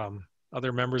 Perhaps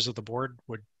other members of the board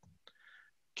would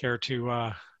care to,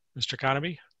 Mr.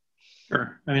 Conaby?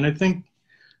 Sure. I mean, I think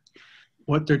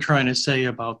what they're trying to say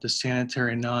about the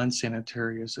sanitary and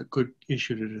non-sanitary is a good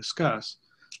issue to discuss,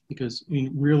 because, I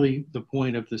mean, really the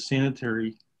point of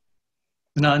the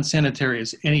non-sanitary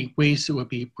is any waste that would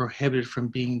be prohibited from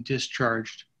being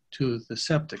discharged to the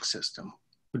septic system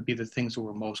would be the things that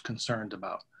we're most concerned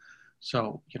about.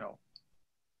 So, you know,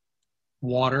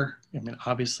 water, I mean,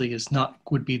 obviously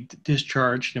would be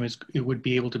discharged. I mean, it would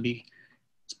be able to be,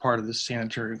 it's part of the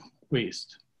sanitary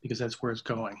waste because that's where it's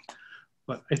going.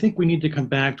 But I think we need to come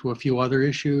back to a few other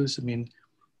issues. I mean,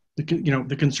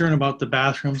 the concern about the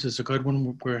bathrooms is a good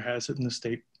one, where it has it in the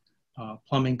state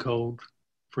plumbing code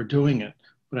for doing it.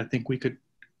 But I think we could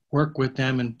work with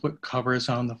them and put covers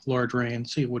on the floor drain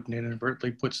so you wouldn't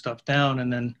inadvertently put stuff down.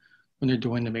 And then when they're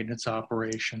doing the maintenance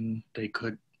operation, they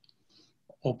could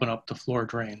open up the floor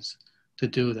drains to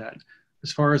do that.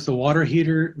 As far as the water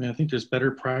heater, I mean, I think there's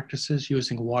better practices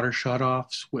using water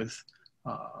shutoffs with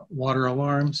water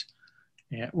alarms.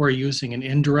 We're using an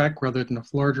indirect rather than a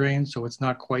floor drain, so it's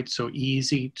not quite so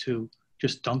easy to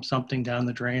just dump something down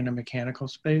the drain in a mechanical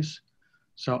space.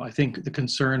 So I think the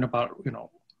concern about,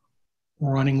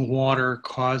 running water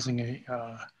causing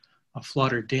a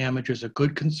flood or damage is a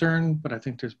good concern, but I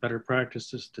think there's better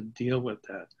practices to deal with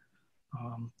that.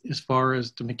 As far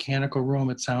as the mechanical room,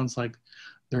 it sounds like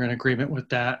they're in agreement with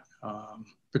that,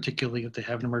 particularly if they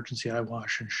have an emergency eye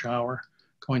wash and shower.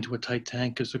 Going to a tight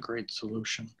tank is a great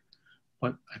solution.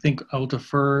 But I think I'll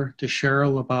defer to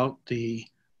Cheryl about the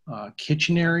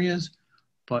kitchen areas.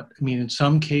 But I mean, in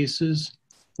some cases,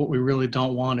 what we really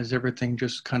don't want is everything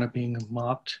just kind of being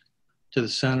mopped to the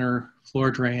center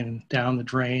floor drain and down the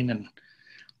drain. And,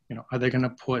 are they going to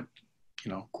put,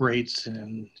 grates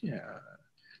and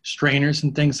strainers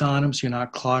and things on them so you're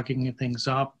not clogging things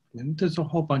up? And there's a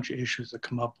whole bunch of issues that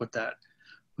come up with that.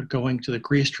 But going to the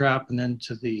grease trap and then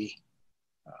to the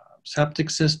septic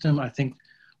system, I think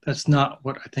that's not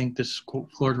what I think this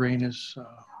floor drain is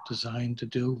designed to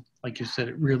do. Like you said,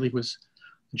 it really was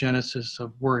the genesis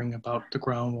of worrying about the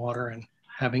groundwater and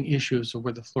having issues of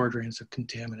where the floor drains have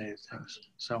contaminated things.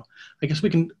 So I guess we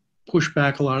can push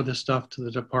back a lot of this stuff to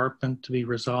the department to be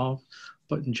resolved.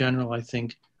 But in general, I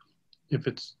think if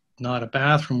it's not a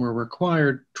bathroom where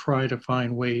required, try to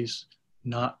find ways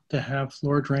not to have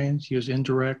floor drains, use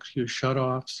indirects, use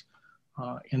shutoffs.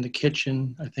 In the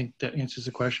kitchen, I think that answers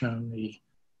the question on the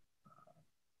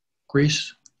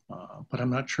grease, but I'm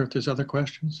not sure if there's other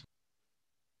questions.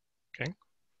 Okay,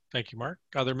 thank you, Mark.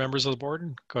 Other members of the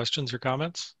board, questions or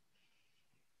comments?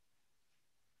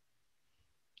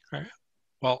 All right.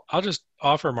 Well, I'll just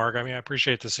offer, Mark, I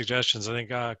appreciate the suggestions. I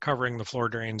think covering the floor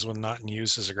drains when not in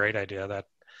use is a great idea. That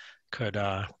could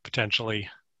potentially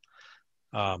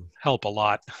help a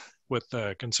lot with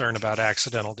the concern about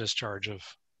accidental discharge of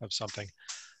something.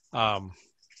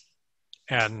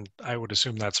 And I would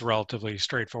assume that's a relatively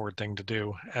straightforward thing to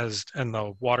do. And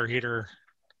the water heater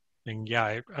thing,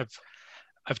 yeah,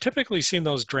 I've typically seen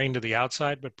those drain to the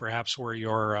outside, but perhaps where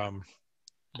your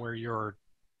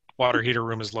water heater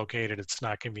room is located, it's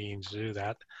not convenient to do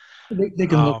that. They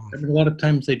can look, a lot of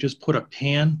times they just put a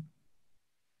pan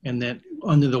and then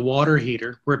under the water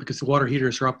heater, because the water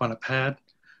heaters are up on a pad,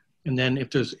 and then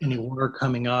if there's any water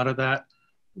coming out of that,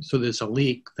 so there's a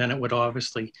leak, then it would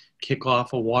obviously kick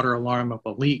off a water alarm of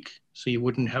a leak. So you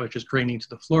wouldn't have it just draining to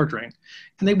the floor drain.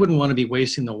 And they wouldn't want to be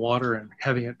wasting the water and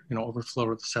having it, overflow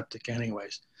to the septic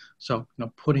anyways. So,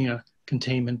 putting a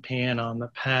containment pan on the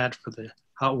pad for the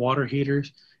hot water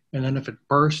heaters. And then if it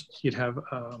bursts, you'd have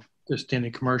there's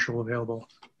standing commercial available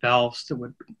valves that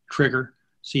would trigger,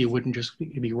 so you wouldn't just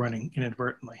be running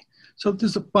inadvertently. So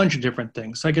there's a bunch of different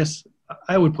things. I guess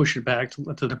I would push it back to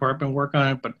let the department work on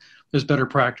it, but there's better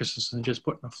practices than just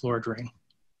putting a floor drain.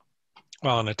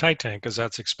 Well, in a tight tank, because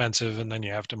that's expensive, and then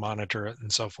you have to monitor it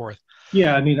and so forth.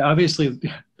 Yeah, obviously,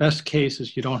 best case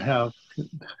is you don't have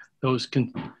those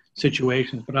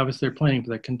situations, but obviously they're planning for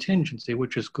that contingency,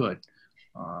 which is good,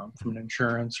 from an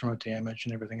insurance, from a damage,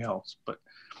 and everything else. But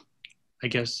I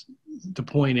guess the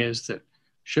point is that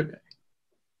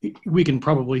we can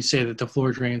probably say that the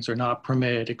floor drains are not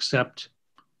permitted except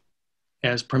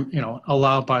as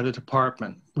allowed by the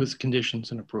department with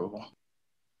conditions and approval.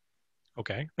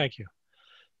 Okay, thank you.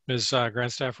 Ms.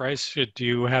 Grandstaff Rice, do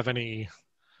you have any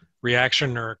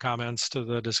reaction or comments to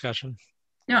the discussion?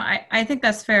 No, I think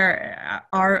that's fair.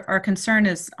 Our concern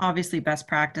is obviously best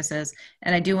practices.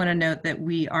 And I do want to note that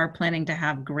we are planning to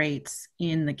have grates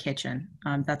in the kitchen.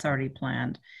 That's already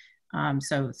planned.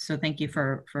 So thank you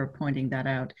for pointing that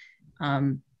out.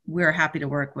 We're happy to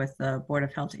work with the Board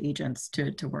of Health agents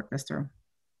to work this through.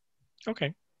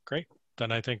 Okay, great.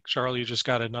 Then I think, Cheryl, you just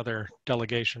got another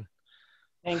delegation.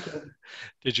 Thank you.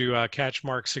 Did you catch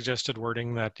Mark's suggested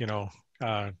wording that,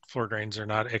 floor drains are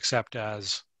not except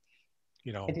as,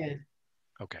 I did.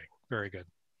 Okay, very good.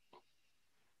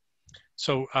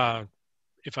 So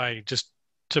if I just,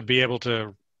 to be able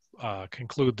to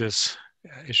conclude this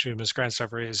issue, Ms.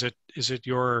 Grandstaffer, is it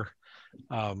your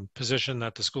position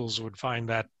that the schools would find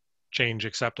that change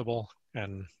acceptable?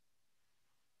 And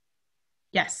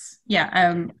yes,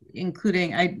 yeah,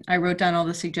 including, I wrote down all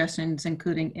the suggestions,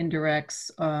 including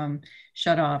indirects,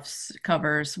 shutoffs,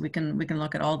 covers. We can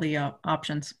look at all the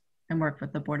options and work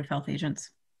with the Board of Health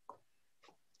agents.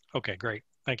 Okay, great,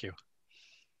 thank you.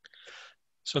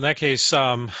 So in that case,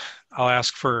 I'll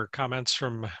ask for comments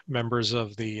from members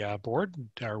of the board.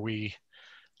 Are we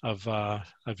of a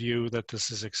view that this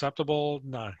is acceptable,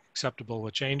 not acceptable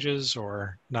with changes,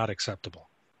 or not acceptable?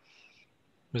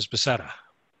 Ms. Becerra.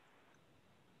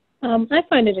 I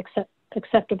find it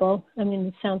acceptable.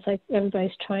 It sounds like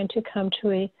everybody's trying to come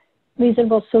to a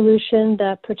reasonable solution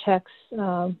that protects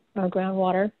our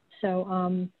groundwater.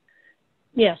 So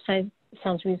yes, it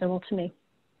sounds reasonable to me.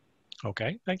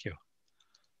 Okay, thank you.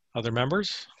 Other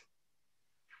members?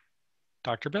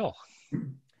 Dr. Bill.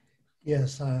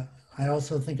 Yes, I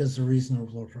also think it's a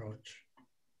reasonable approach.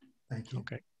 Thank you.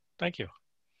 Okay, thank you.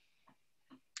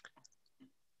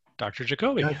 Dr.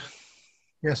 Jacoby.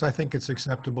 Yes, I think it's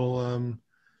acceptable.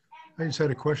 I just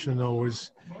had a question though,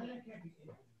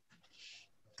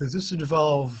 does this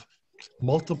involve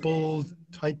multiple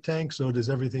tight tanks or does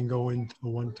everything go into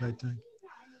one tight tank?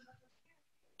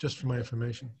 Just for my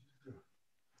information.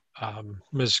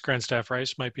 Ms.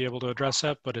 Grandstaff-Rice might be able to address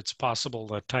that, but it's possible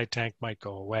the tight tank might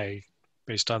go away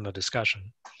based on the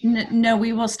discussion. No,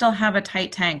 we will still have a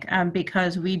tight tank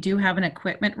because we do have an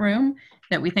equipment room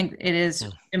that we think it is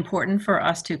important for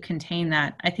us to contain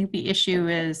that. I think the issue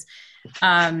is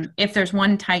if there's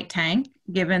one tight tank,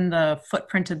 given the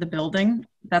footprint of the building,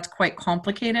 that's quite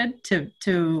complicated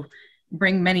to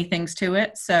bring many things to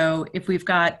it. So if we've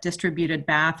got distributed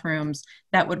bathrooms,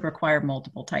 that would require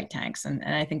multiple tight tanks. And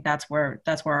I think that's where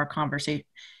our conversation,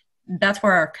 that's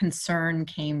where our concern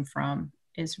came from,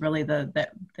 is really the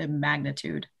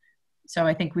magnitude. So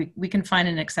I think we can find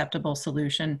an acceptable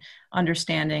solution,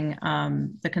 understanding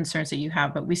the concerns that you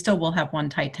have, but we still will have one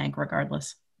tight tank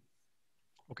regardless.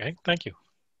 Okay, thank you.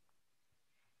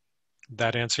 Did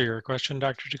that answer your question,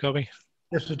 Dr. Jacoby?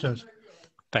 Yes, it does.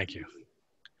 Thank you.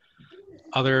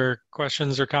 Other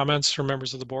questions or comments from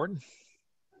members of the board?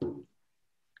 Are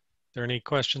there any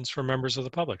questions from members of the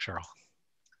public, Cheryl?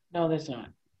 No, there's not.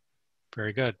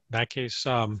 Very good. In that case,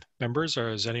 members,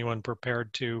 or is anyone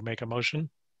prepared to make a motion?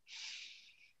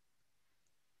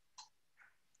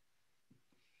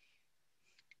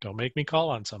 Don't make me call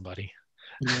on somebody.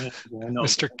 Yeah, I know.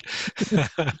 Mr.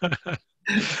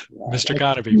 Mr.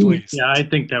 Conaby, please. Yeah, I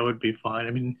think that would be fine.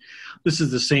 I mean, this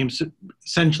is the same,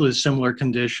 essentially similar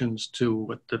conditions to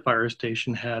what the fire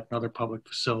station had and other public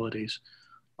facilities.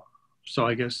 So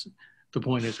I guess the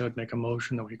point is I'd make a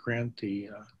motion that we grant the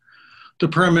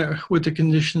permit with the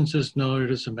conditions as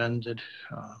noted as amended.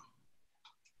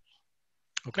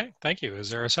 Okay, thank you. Is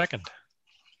there a second?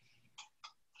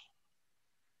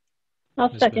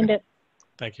 I'll second it.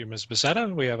 Thank you, Ms.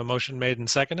 Becerra. We have a motion made and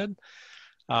seconded.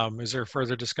 Is there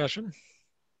further discussion?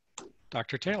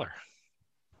 Dr. Taylor,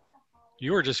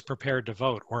 you were just prepared to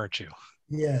vote, weren't you?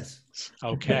 Yes.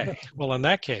 Okay. Well, in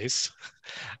that case,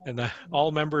 and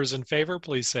all members in favor,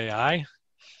 please say aye.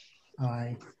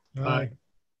 Aye. Aye.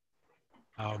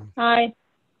 Aye.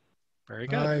 Very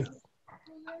good. Aye.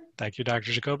 Thank you,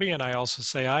 Dr. Jacoby. And I also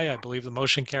say aye. I believe the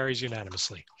motion carries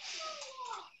unanimously.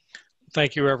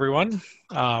 Thank you, everyone.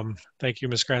 Thank you,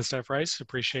 Ms. Grandstaff-Rice.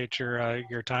 Appreciate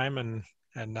your time and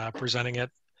presenting it,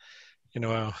 in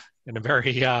a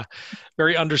very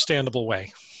very understandable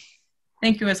way.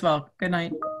 Thank you as well. Good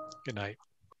night. Good night.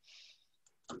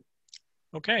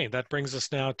 Okay, that brings us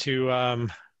now to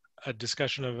a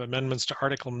discussion of amendments to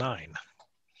Article 9.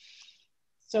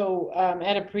 So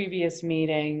at a previous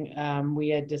meeting, we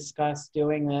had discussed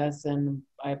doing this, and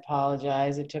I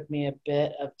apologize. It took me a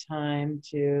bit of time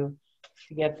to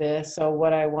get this. So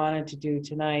what I wanted to do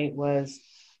tonight was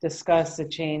discuss the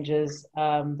changes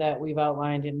that we've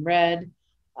outlined in red.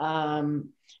 And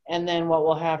then what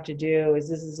we'll have to do is,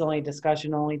 this is only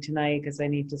discussion only tonight because I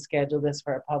need to schedule this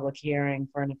for a public hearing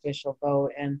for an official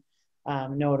vote and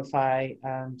notify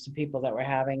some people that we're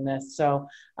having this. So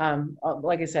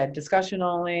like I said, discussion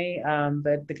only,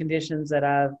 but the conditions that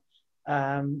I've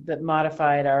that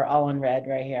modified are all in red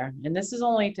right here. And this is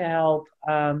only to help,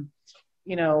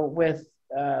 with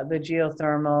the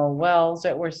geothermal wells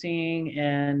that we're seeing,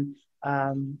 and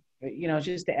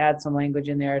just to add some language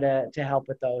in there to help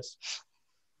with those.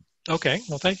 Okay,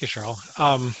 well, thank you, Cheryl.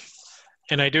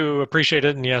 And I do appreciate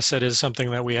it, and yes, it is something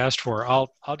that we asked for.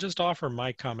 I'll just offer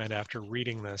my comment after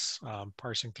reading this,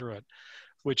 parsing through it,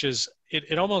 which is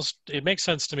it makes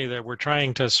sense to me that we're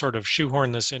trying to sort of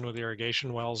shoehorn this in with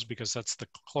irrigation wells because that's the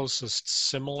closest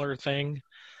similar thing.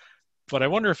 But I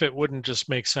wonder if it wouldn't just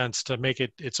make sense to make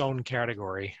it its own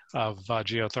category of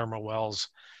geothermal wells.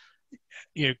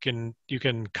 You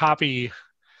can copy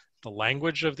the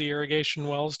language of the irrigation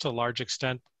wells to a large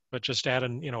extent, but just add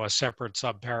in, a separate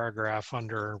subparagraph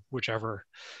under whichever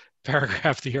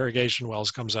paragraph the irrigation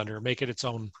wells comes under. Make it its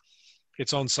own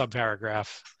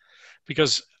subparagraph,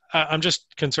 because I'm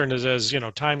just concerned as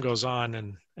time goes on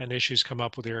and issues come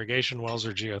up with irrigation wells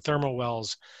or geothermal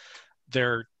wells,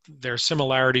 their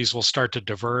similarities will start to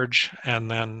diverge,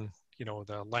 and then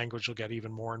the language will get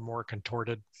even more and more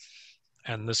contorted.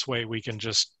 And this way we can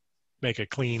just make a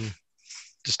clean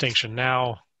distinction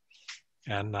now,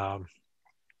 and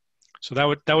so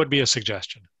that would be a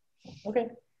suggestion. Okay,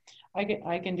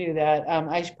 I can do that.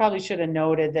 I probably should have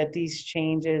noted that these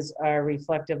changes are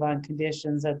reflective on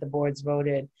conditions that the board's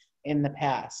voted in the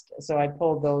past. So I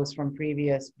pulled those from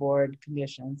previous board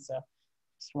conditions. So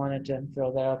Just wanted to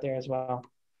throw that out there as well.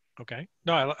 Okay.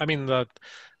 No, I mean,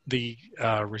 the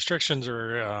restrictions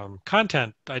or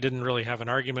content, I didn't really have an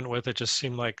argument with. It just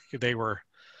seemed like they were,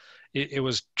 it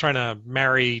was trying to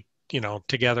marry,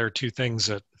 together two things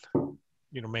that,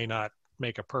 may not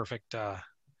make a perfect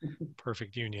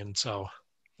union. So,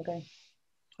 Okay.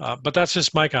 but that's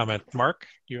just my comment. Mark,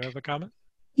 you have a comment?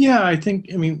 Yeah, I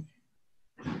mean,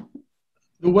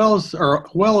 the well is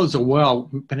a well,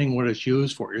 depending on what it's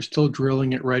used for. You're still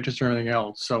drilling it, registering everything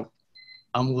else. So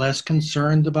I'm less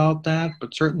concerned about that,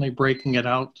 but certainly breaking it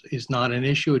out is not an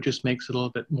issue. It just makes it a little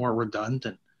bit more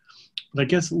redundant. But I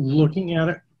guess looking at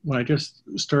it, when I just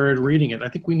started reading it, I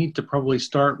think we need to probably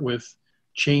start with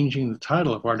changing the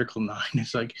title of Article 9.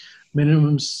 It's like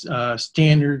minimum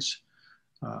standards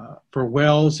for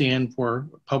wells and for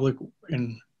public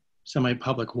and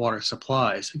semi-public water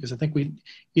supplies. Because I think we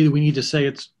need to say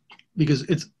it's, because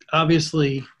it's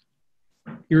obviously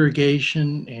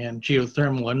irrigation and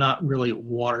geothermal are not really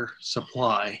water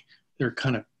supply. They're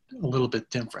kind of a little bit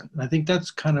different. And I think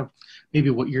that's kind of maybe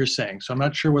what you're saying. So I'm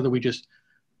not sure whether we just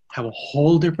have a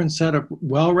whole different set of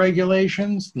well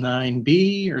regulations,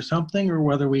 9B or something, or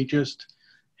whether we just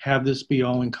have this be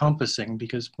all encompassing,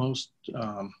 because most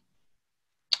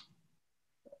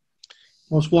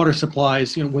water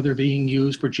supplies, whether being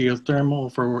used for geothermal,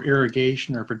 for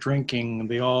irrigation, or for drinking,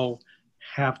 they all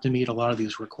have to meet a lot of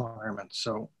these requirements.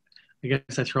 So I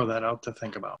guess I throw that out to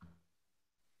think about.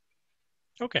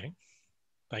 Okay,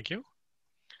 thank you.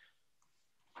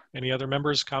 Any other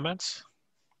members' comments?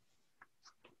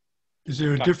 Is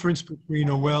there a difference between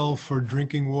a well for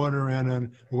drinking water and a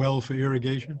well for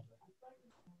irrigation?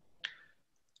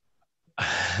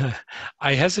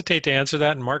 I hesitate to answer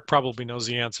that, and Mark probably knows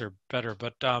the answer better,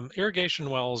 but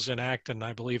irrigation wells in Acton,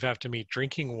 I believe, have to meet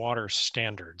drinking water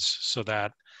standards so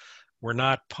that we're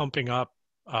not pumping up,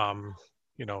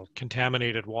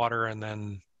 contaminated water and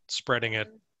then spreading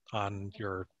it on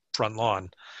your front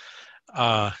lawn.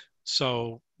 But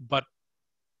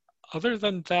other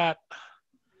than that,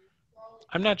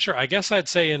 I'm not sure. I guess I'd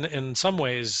say in some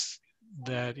ways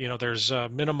that, there's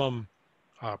minimum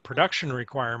production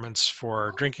requirements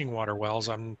for drinking water wells.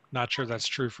 I'm not sure that's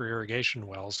true for irrigation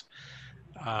wells,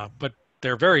 but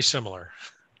they're very similar.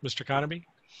 Mr. Conaby?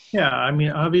 Yeah, I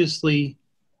mean, obviously,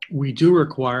 we do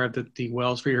require that the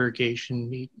wells for irrigation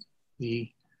meet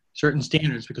the certain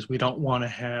standards, because we don't want to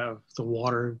have the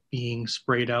water being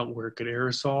sprayed out where it could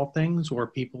aerosol things, or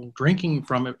people drinking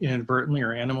from it inadvertently,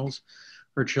 or animals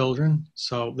or children.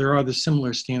 So there are the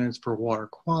similar standards for water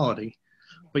quality.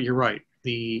 But you're right,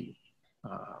 the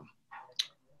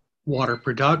water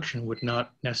production would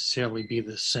not necessarily be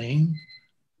the same.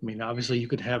 I mean, obviously you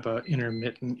could have an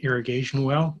intermittent irrigation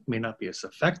well, it may not be as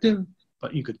effective,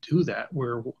 but you could do that,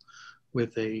 where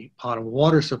with a potable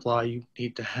water supply, you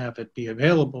need to have it be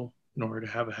available in order to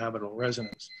have a habitable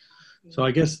residence. So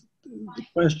I guess the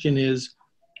question is,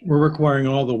 we're requiring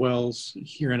all the wells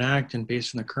here in Acton,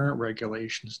 based on the current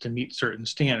regulations, to meet certain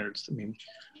standards. I mean,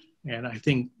 and I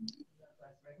think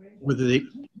whether they,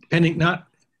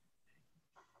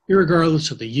 irregardless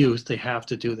of the use, they have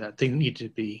to do that. They need to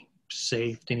be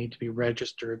safe, they need to be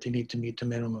registered, they need to meet the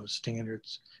minimum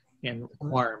standards and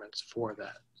requirements for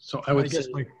that. So I would say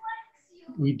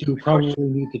we do probably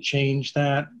need to change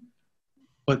that,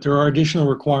 but there are additional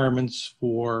requirements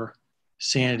for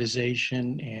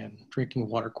sanitization and drinking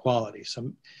water quality.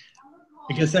 So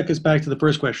I guess that goes back to the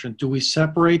first question. Do we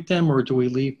separate them, or do we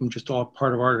leave them just all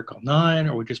part of Article 9,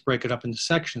 or we just break it up into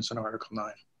sections in Article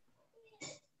 9?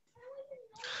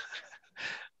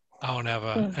 I don't have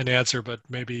an answer, but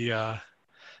maybe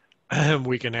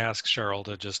we can ask Cheryl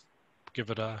to just give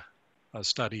it a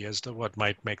study as to what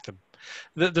might make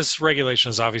this regulation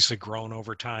has obviously grown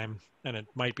over time, and it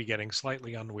might be getting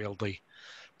slightly unwieldy.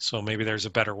 So maybe there's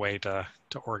a better way to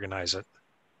organize it.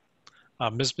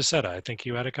 Ms. Becerra, I think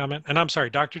you had a comment. And I'm sorry,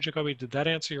 Dr. Jacoby, did that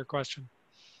answer your question?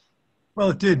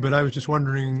 Well, it did, but I was just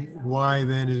wondering, why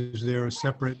then is there a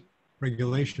separate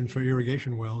regulation for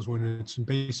irrigation wells when it's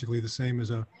basically the same as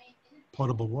a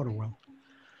potable water well?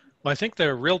 Well, I think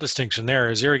the real distinction there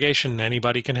is irrigation.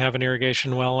 Anybody can have an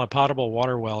irrigation well. A potable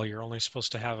water well, you're only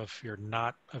supposed to have if you're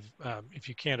not, if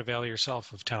you can't avail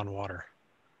yourself of town water.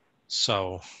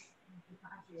 So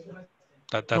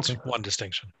that's okay. One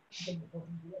distinction.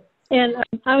 And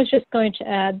I was just going to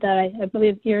add that I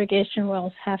believe irrigation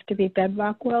wells have to be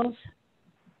bedrock wells.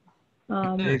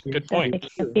 Good point. They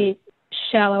can't be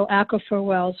shallow aquifer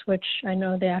wells, which I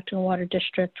know the Acton Water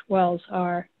District wells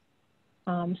are.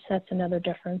 So that's another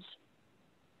difference.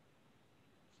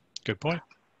 Good point.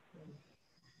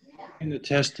 And the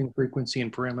testing frequency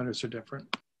and parameters are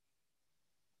different.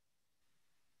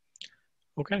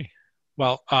 Okay.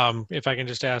 Well, if I can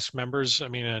just ask members, I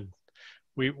mean,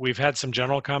 we've had some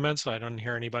general comments. I don't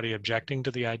hear anybody objecting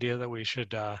to the idea that we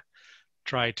should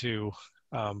try to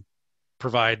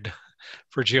provide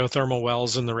for geothermal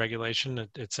wells in the regulation.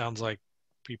 It sounds like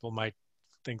people might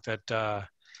think that,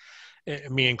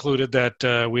 me included,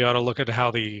 that we ought to look at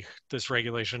how this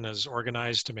regulation is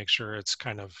organized to make sure it's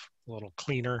kind of a little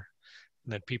cleaner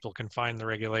and that people can find the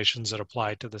regulations that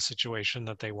apply to the situation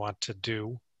that they want to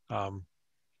do,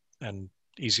 and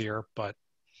easier. But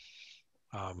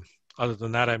other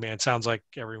than that, I mean, it sounds like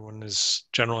everyone is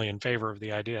generally in favor of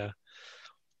the idea.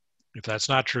 If that's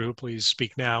not true, please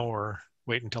speak now or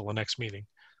wait until the next meeting.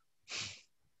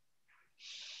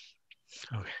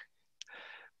 Okay.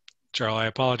 Charlie, I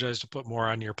apologize to put more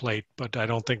on your plate, but I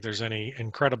don't think there's any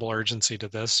incredible urgency to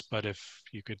this. But if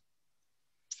you could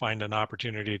find an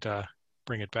opportunity to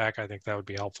bring it back, I think that would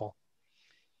be helpful.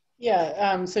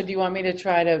 Yeah, so do you want me to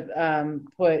try to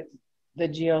put the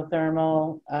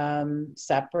geothermal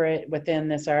separate within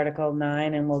this Article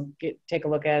 9, and we'll take a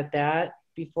look at that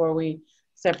before we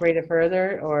separate it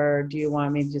further? Or do you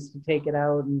want me just to take it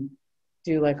out and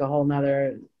do like a whole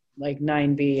nother, like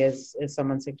 9B as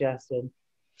someone suggested?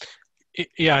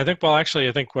 Yeah, I think, well, actually,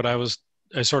 I think what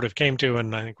I sort of came to,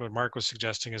 and I think what Mark was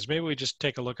suggesting, is maybe we just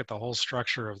take a look at the whole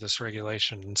structure of this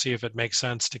regulation and see if it makes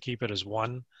sense to keep it as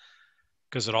one,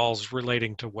 because it all is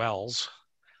relating to wells.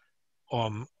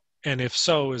 And if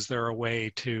so, is there a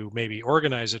way to maybe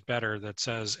organize it better that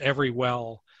says every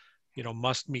well,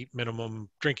 must meet minimum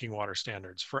drinking water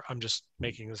standards? I'm just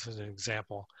making this as an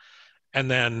example. And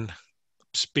then,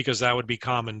 because that would be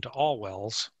common to all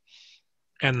wells,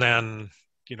 and then,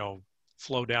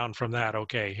 flow down from that.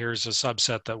 Okay, here's a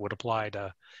subset that would apply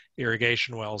to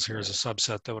irrigation wells. Here's a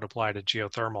subset that would apply to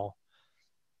geothermal.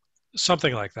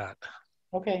 Something like that.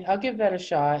 Okay, I'll give that a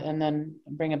shot and then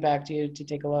bring it back to you to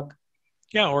take a look.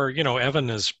 Yeah, or, Evan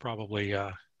is probably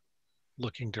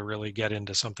looking to really get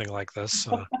into something like this.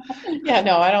 Yeah,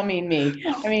 no, I don't mean me.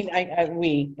 I mean,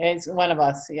 we. It's one of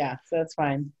us. Yeah, so that's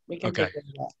fine. We can Okay. take care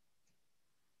of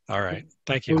that. All right,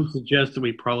 thank I you. would suggest that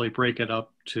we probably break it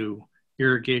up to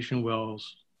irrigation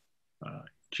wells,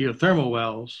 geothermal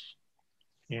wells,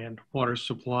 and water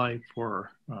supply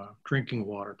for drinking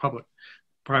water, private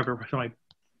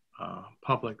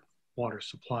public water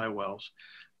supply wells,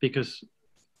 because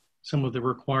some of the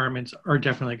requirements are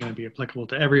definitely going to be applicable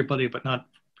to everybody, but not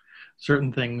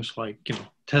certain things like,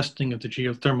 testing of the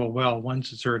geothermal well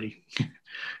once it's already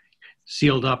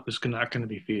sealed up is not going to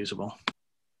be feasible.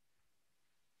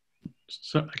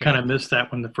 So I kind of missed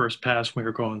that when the first pass we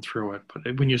were going through it.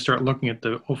 But when you start looking at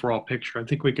the overall picture, I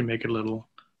think we can make it a little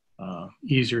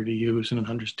easier to use and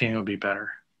understand. It would be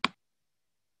better.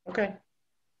 Okay.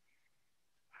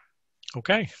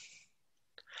 Okay.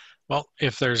 Well,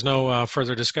 if there's no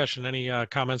further discussion, any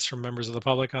comments from members of the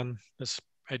public on this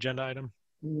agenda item?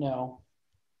 No.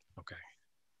 Okay.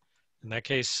 In that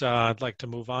case, I'd like to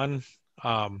move on.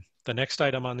 The next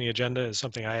item on the agenda is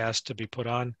something I asked to be put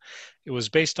on. It was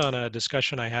based on a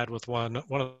discussion I had with one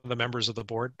of the members of the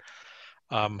board,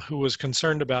 who was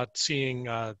concerned about seeing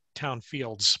town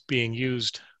fields being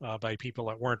used by people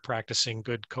that weren't practicing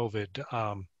good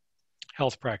COVID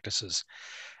health practices.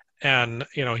 And,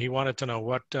 he wanted to know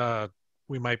what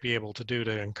we might be able to do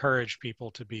to encourage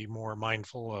people to be more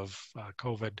mindful of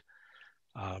COVID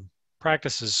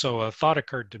practices. So a thought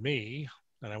occurred to me,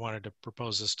 and I wanted to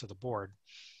propose this to the board.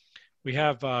 We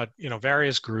have,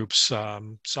 various groups,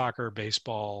 soccer,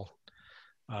 baseball,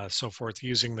 so forth,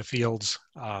 using the fields.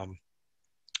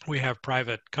 We have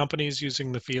private companies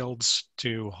using the fields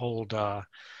to hold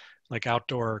like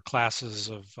outdoor classes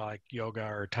of like yoga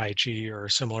or Tai Chi or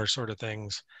similar sort of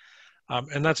things.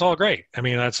 And that's all great. I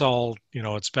mean, that's all,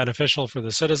 it's beneficial for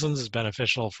the citizens, it's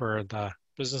beneficial for the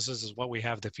businesses, is what we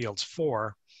have the fields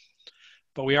for.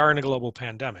 But we are in a global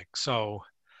pandemic. So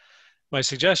my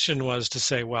suggestion was to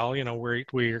say, well,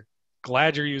 we're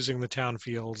glad you're using the town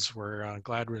fields. We're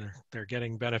glad they're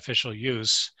getting beneficial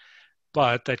use,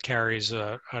 but that carries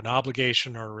an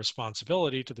obligation or a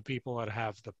responsibility to the people that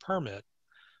have the permit.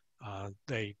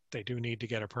 They do need to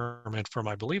get a permit from,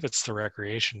 I believe it's the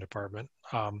recreation department,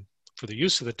 for the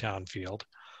use of the town field.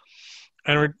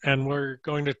 And we're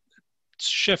going to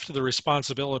shift the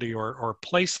responsibility or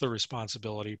place the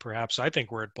responsibility, perhaps, I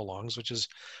think, where it belongs, which is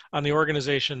on the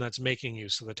organization that's making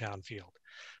use of the town field.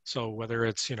 So whether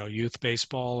it's, youth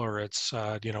baseball or it's,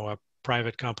 a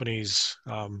private company's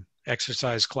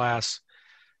exercise class,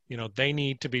 they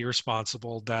need to be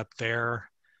responsible that their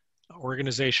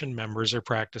organization members are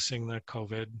practicing the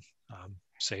COVID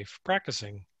safe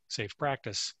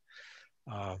practice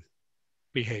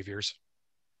behaviors.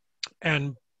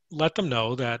 And let them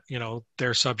know that,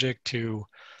 they're subject to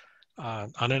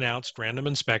unannounced random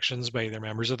inspections by either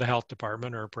members of the health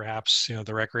department or perhaps,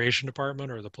 the recreation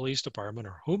department or the police department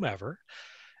or whomever.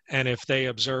 And if they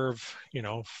observe,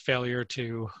 failure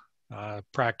to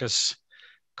practice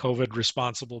COVID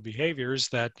responsible behaviors,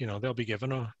 that, they'll be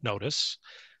given a notice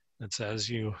that says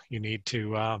you need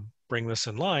to bring this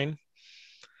in line.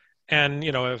 And,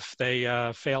 if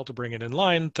they fail to bring it in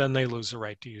line, then they lose the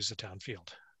right to use the town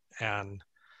field. And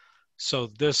so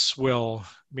this will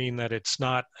mean that it's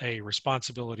not a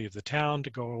responsibility of the town to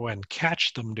go and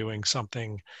catch them doing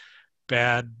something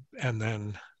bad. And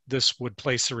then this would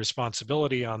place the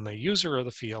responsibility on the user of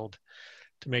the field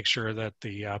to make sure that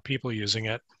the people using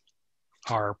it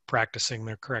are practicing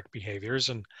their correct behaviors.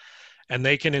 And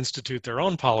they can institute their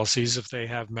own policies if they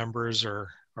have members or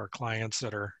clients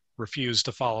that are refuse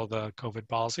to follow the COVID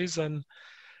policies, then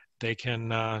they can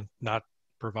not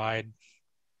provide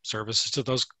services to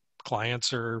those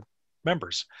clients or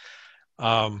members.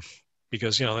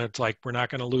 Because, it's like, we're not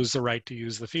going to lose the right to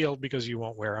use the field because you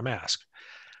won't wear a mask.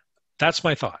 That's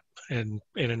my thought in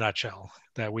a nutshell,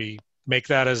 that we make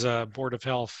that as a Board of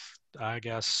Health, I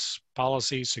guess,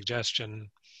 policy suggestion,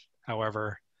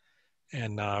 however,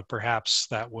 and perhaps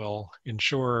that will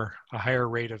ensure a higher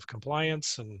rate of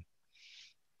compliance and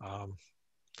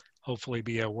hopefully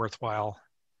be a worthwhile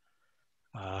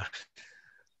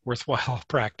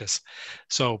practice.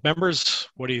 So members,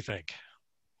 what do you think?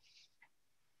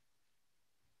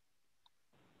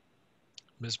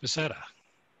 Ms. Becerra.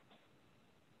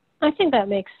 I think that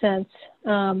makes sense.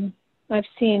 I've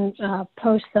seen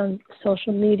posts on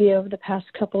social media over the past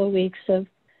couple of weeks of,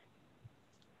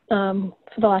 for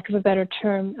the lack of a better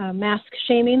term, mask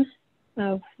shaming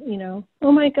of,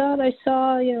 oh my God, I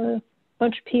saw, a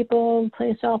bunch of people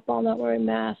playing softball not wearing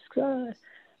masks.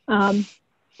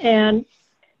 And,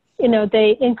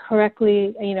 they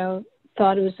incorrectly,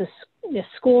 thought it was a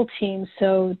school team.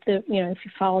 So, if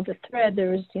you followed the thread,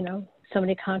 there was,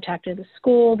 somebody contacted the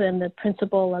school, then the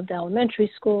principal of the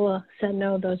elementary school said,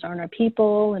 no, those aren't our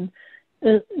people, and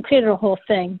it created a whole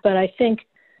thing. But I think,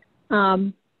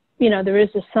 there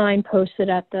is a sign posted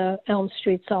at the Elm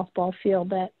Street softball field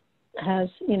that has,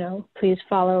 please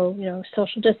follow,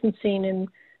 social distancing and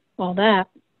all that.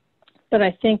 But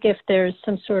I think if there's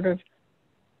some sort of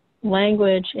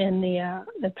language in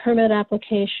the permit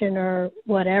application or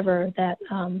whatever that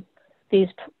these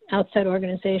outside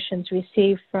organizations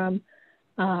receive from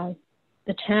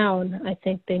the town, I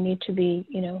think they need to be,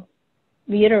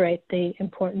 reiterate the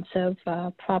importance of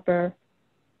proper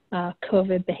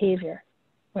COVID behavior,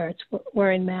 where it's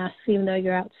wearing masks even though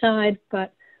you're outside,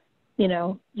 but,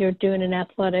 you're doing an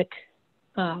athletic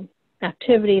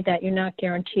activity that you're not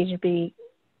guaranteed to be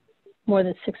more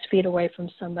than 6 feet away from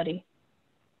somebody.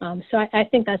 So I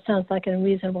think that sounds like a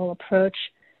reasonable approach.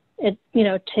 It,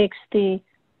 takes the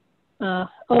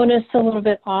onus a little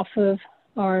bit off of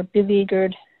our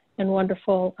beleaguered and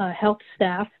wonderful health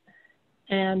staff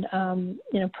and,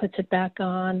 puts it back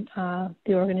on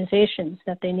the organizations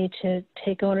that they need to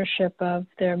take ownership of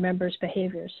their members'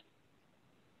 behaviors.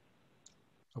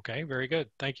 Okay, very good.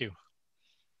 Thank you.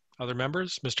 Other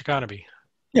members? Mr. Conaby.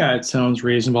 Yeah, it sounds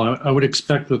reasonable. I would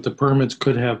expect that the permits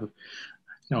could have,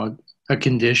 a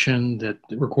condition that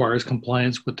requires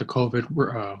compliance with the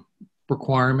COVID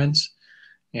requirements,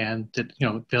 and that,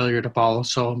 failure to follow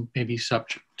so may be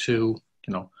subject to,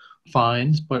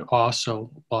 fines, but also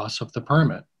loss of the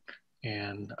permit.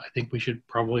 And I think we should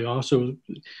probably also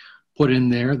put in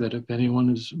there that if anyone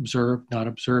is not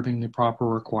observing the proper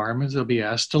requirements, they'll be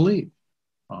asked to leave.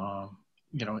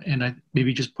 And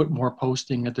maybe just put more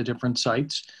posting at the different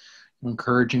sites,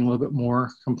 encouraging a little bit more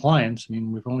compliance. I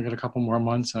mean, we've only got a couple more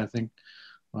months, and I think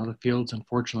the fields,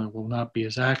 unfortunately, will not be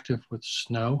as active with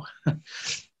snow.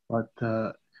 But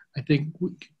I think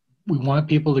we want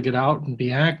people to get out and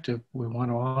be active. We want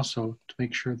to also to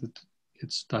make sure that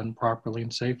it's done properly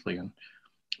and safely. And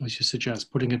as you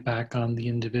suggest, putting it back on the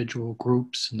individual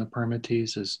groups and the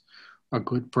permittees is a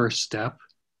good first step.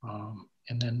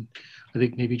 And then I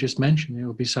think maybe just mention it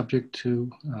will be subject to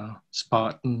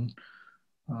spot and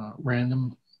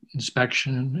random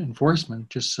inspection and enforcement,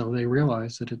 just so they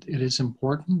realize that it is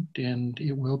important and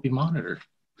it will be monitored.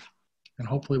 And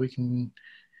hopefully we can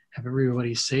have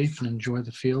everybody safe and enjoy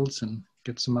the fields and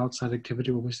get some outside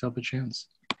activity where we still have a chance.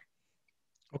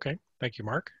 Okay, thank you,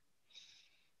 Mark.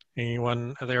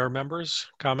 Anyone, are there members,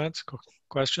 comments,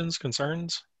 questions,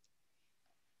 concerns?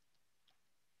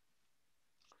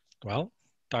 Well,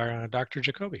 Dr.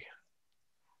 Jacoby.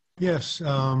 Yes.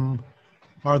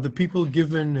 Are the people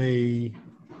given a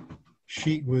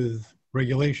sheet with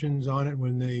regulations on it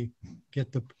when they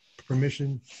get the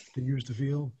permission to use the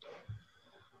field?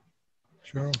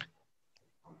 Sure.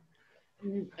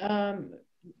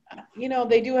 You know,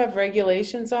 they do have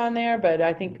regulations on there, but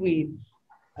I think we'd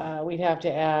have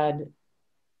to add,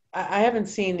 I haven't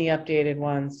seen the updated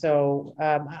one, so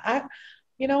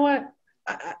you know what?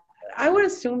 I would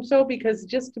assume so, because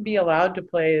just to be allowed to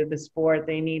play the sport,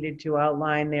 they needed to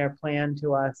outline their plan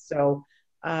to us. So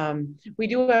we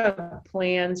do have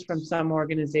plans from some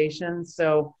organizations,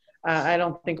 so I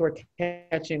don't think we're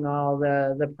catching all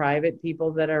the private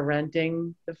people that are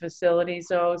renting the facilities,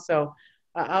 though. So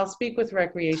I'll speak with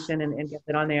Recreation and get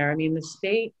that on there. I mean, the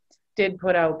state did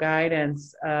put out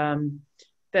guidance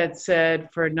that said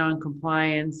for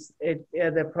non-compliance,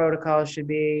 the protocol should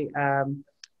be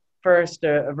first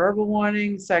a verbal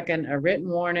warning, second a written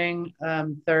warning,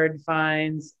 third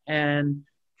fines, and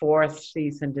fourth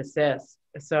cease and desist.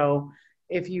 So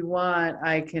if you want,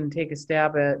 I can take a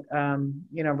stab at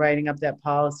you know, writing up that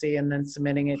policy and then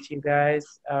submitting it to you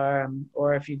guys,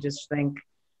 or if you just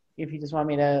want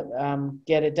me to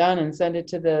get it done and send it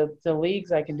to the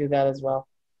leagues, I can do that as well.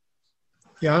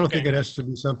 Yeah, I don't think it has to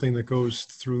be something that goes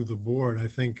through the board. I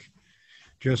think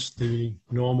just the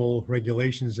normal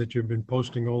regulations that you've been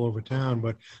posting all over town.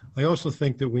 But I also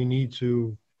think that we need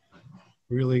to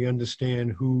really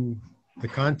understand who the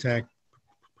contact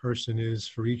person is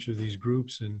for each of these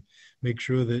groups and make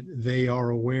sure that they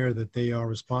are aware that they are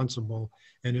responsible.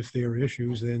 And if there are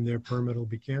issues, then their permit will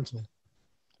be canceled.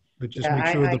 But just make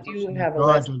sure I the do person have in a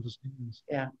charge list. understands.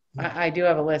 Yeah, I do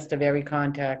have a list of every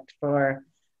contact for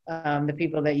the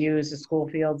people that use the school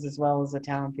fields as well as the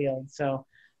town fields. So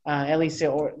at least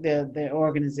the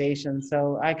organization.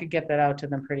 So I could get that out to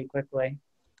them pretty quickly.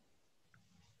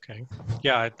 Okay.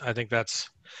 Yeah, I think that's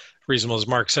reasonable. As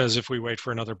Mark says, if we wait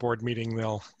for another board meeting,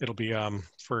 it'll be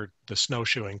for the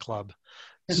snowshoeing club.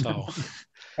 So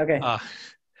Okay.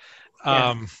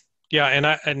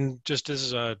 Yeah, and just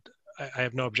as I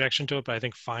have no objection to it, but I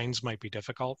think fines might be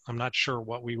difficult. I'm not sure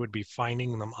what we would be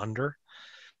fining them under,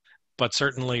 but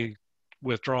certainly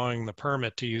withdrawing the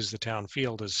permit to use the town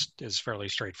field is fairly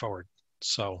straightforward.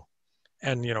 So,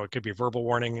 and you know, it could be verbal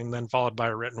warning and then followed by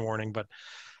a written warning, but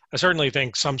I certainly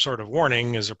think some sort of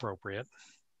warning is appropriate,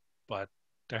 but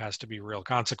there has to be real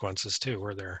consequences too,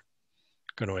 or they're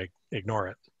going to ignore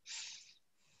it.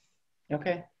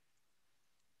 Okay.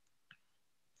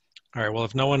 All right. Well,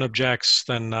 if no one objects,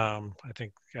 then I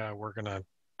think we're going to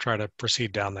try to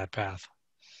proceed down that path.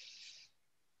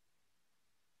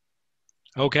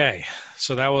 Okay.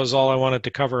 So that was all I wanted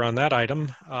to cover on that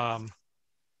item.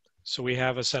 So we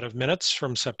have a set of minutes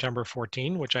from September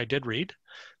 14, which I did read,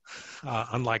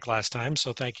 unlike last time.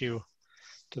 So thank you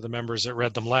to the members that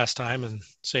read them last time and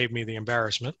saved me the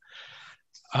embarrassment.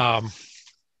 I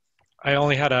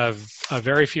only had a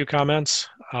very few comments.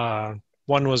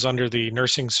 One was under the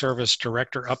nursing service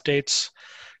director updates.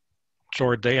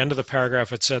 Toward the end of the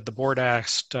paragraph, it said the board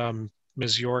asked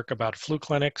Ms. York about flu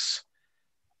clinics.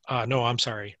 No, I'm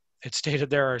sorry. It stated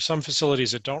there are some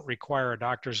facilities that don't require a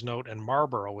doctor's note, and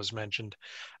Marlborough was mentioned.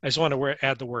 I just want to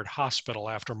add the word hospital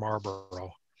after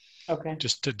Marlborough. Okay.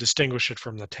 Just to distinguish it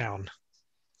from the town.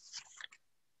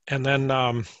 And then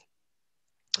on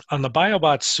the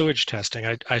BioBot sewage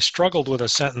testing, I struggled with a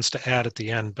sentence to add at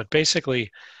the end, but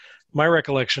basically my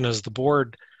recollection is the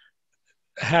board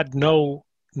had no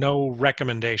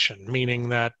recommendation, meaning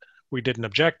that we didn't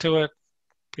object to it.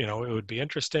 You know, it would be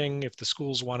interesting if the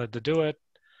schools wanted to do it.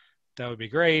 That would be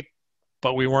great,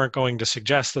 but we weren't going to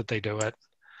suggest that they do it.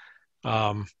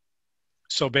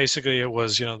 So basically it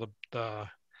was, you know,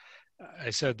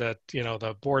 I said that, you know,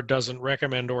 the board doesn't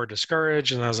recommend or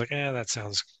discourage, and I was like, that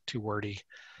sounds too wordy.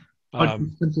 But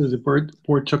simply the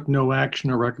board took no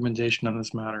action or recommendation on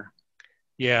this matter.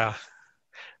 Yeah.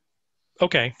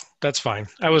 Okay, that's fine.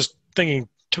 I was thinking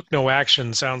took no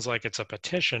action sounds like it's a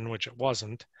petition, which it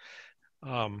wasn't.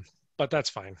 But that's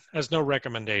fine. As no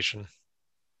recommendation.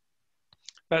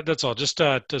 That's all. Just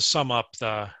to sum up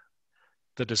the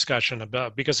discussion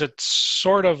about, because it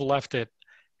sort of left it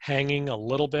hanging a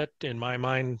little bit in my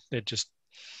mind. It just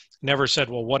never said,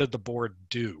 well, what did the board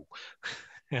do?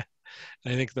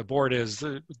 I think the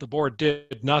board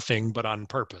did nothing but on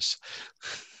purpose.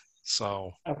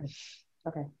 So.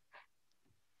 Okay.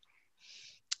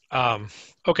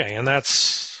 Okay, and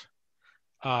that's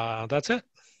it.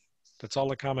 That's all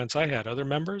the comments I had. Other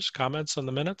members, comments on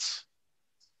the minutes?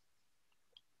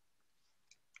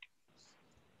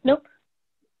 Nope.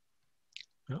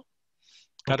 No.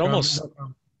 That almost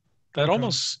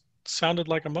sounded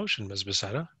like a motion, Ms.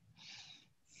 Becerra.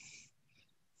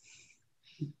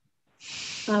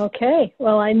 Okay.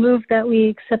 Well, I move that we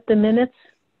accept the minutes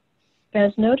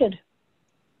as noted.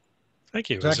 Thank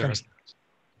you. Second.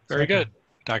 Very good.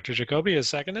 Dr. Jacoby is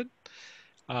seconded.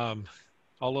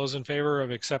 All those in favor of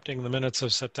accepting the minutes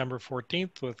of September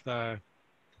 14th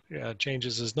with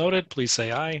changes as noted, please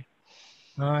say aye.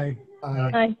 Aye.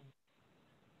 Aye.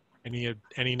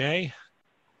 Any nay?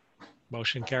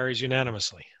 Motion carries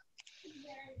unanimously.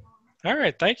 All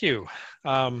right, thank you.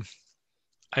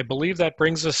 I believe that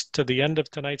brings us to the end of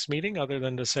tonight's meeting, other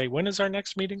than to say, when is our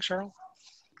next meeting, Cheryl?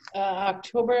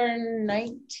 October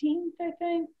 19th, I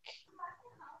think.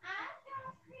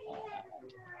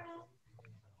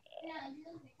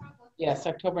 Yes,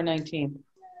 October 19th.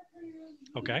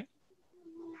 Okay.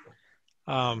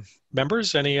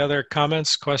 Members, any other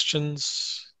comments,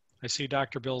 questions? I see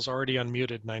Dr. Bill's already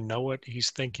unmuted and I know what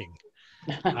he's thinking.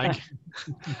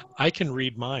 I can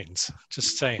read minds,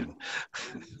 just saying.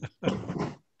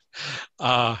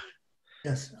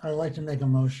 Yes, I'd like to make a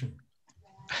motion.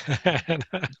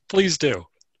 Please do.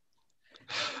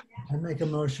 I make a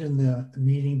motion the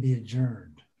meeting be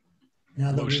adjourned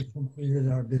now that Motion. we've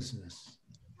completed our business.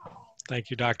 Thank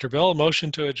you, Dr. Bill.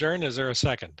 Motion to adjourn. Is there a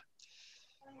second?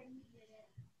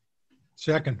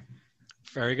 Second.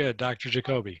 Very good, Dr.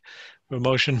 Jacoby. A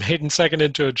motion made and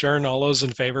seconded to adjourn. All those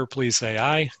in favor, please say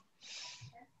aye.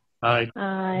 Aye.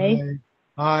 Aye.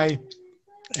 Aye.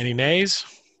 Any nays?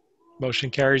 Motion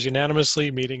carries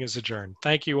unanimously. Meeting is adjourned.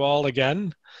 Thank you all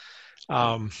again.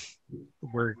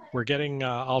 We're getting,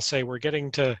 I'll say we're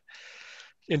getting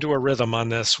into a rhythm on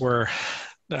this where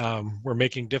we're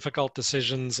making difficult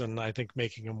decisions and I think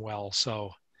making them well.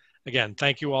 So again,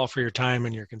 thank you all for your time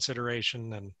and your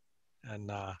consideration,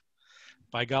 and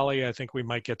by golly, I think we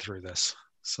might get through this.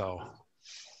 So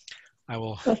I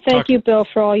will. Well, thank you, Bill,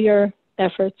 for all your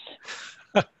efforts.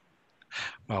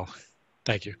 Well,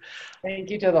 thank you. Thank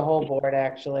you to the whole board,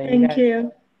 actually. Thank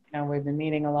you. We've been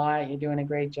meeting a lot. You're doing a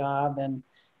great job, and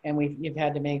you've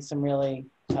had to make some really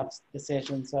tough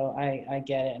decisions. So I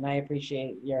get it, and I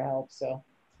appreciate your help. So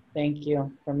thank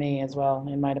you from me as well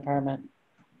in my department.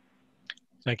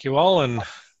 Thank you all, and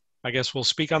I guess we'll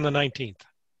speak on the 19th.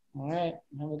 All right.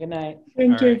 Have a good night.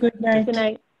 Thank you. Good night. Good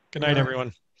night. Good night,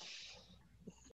 everyone.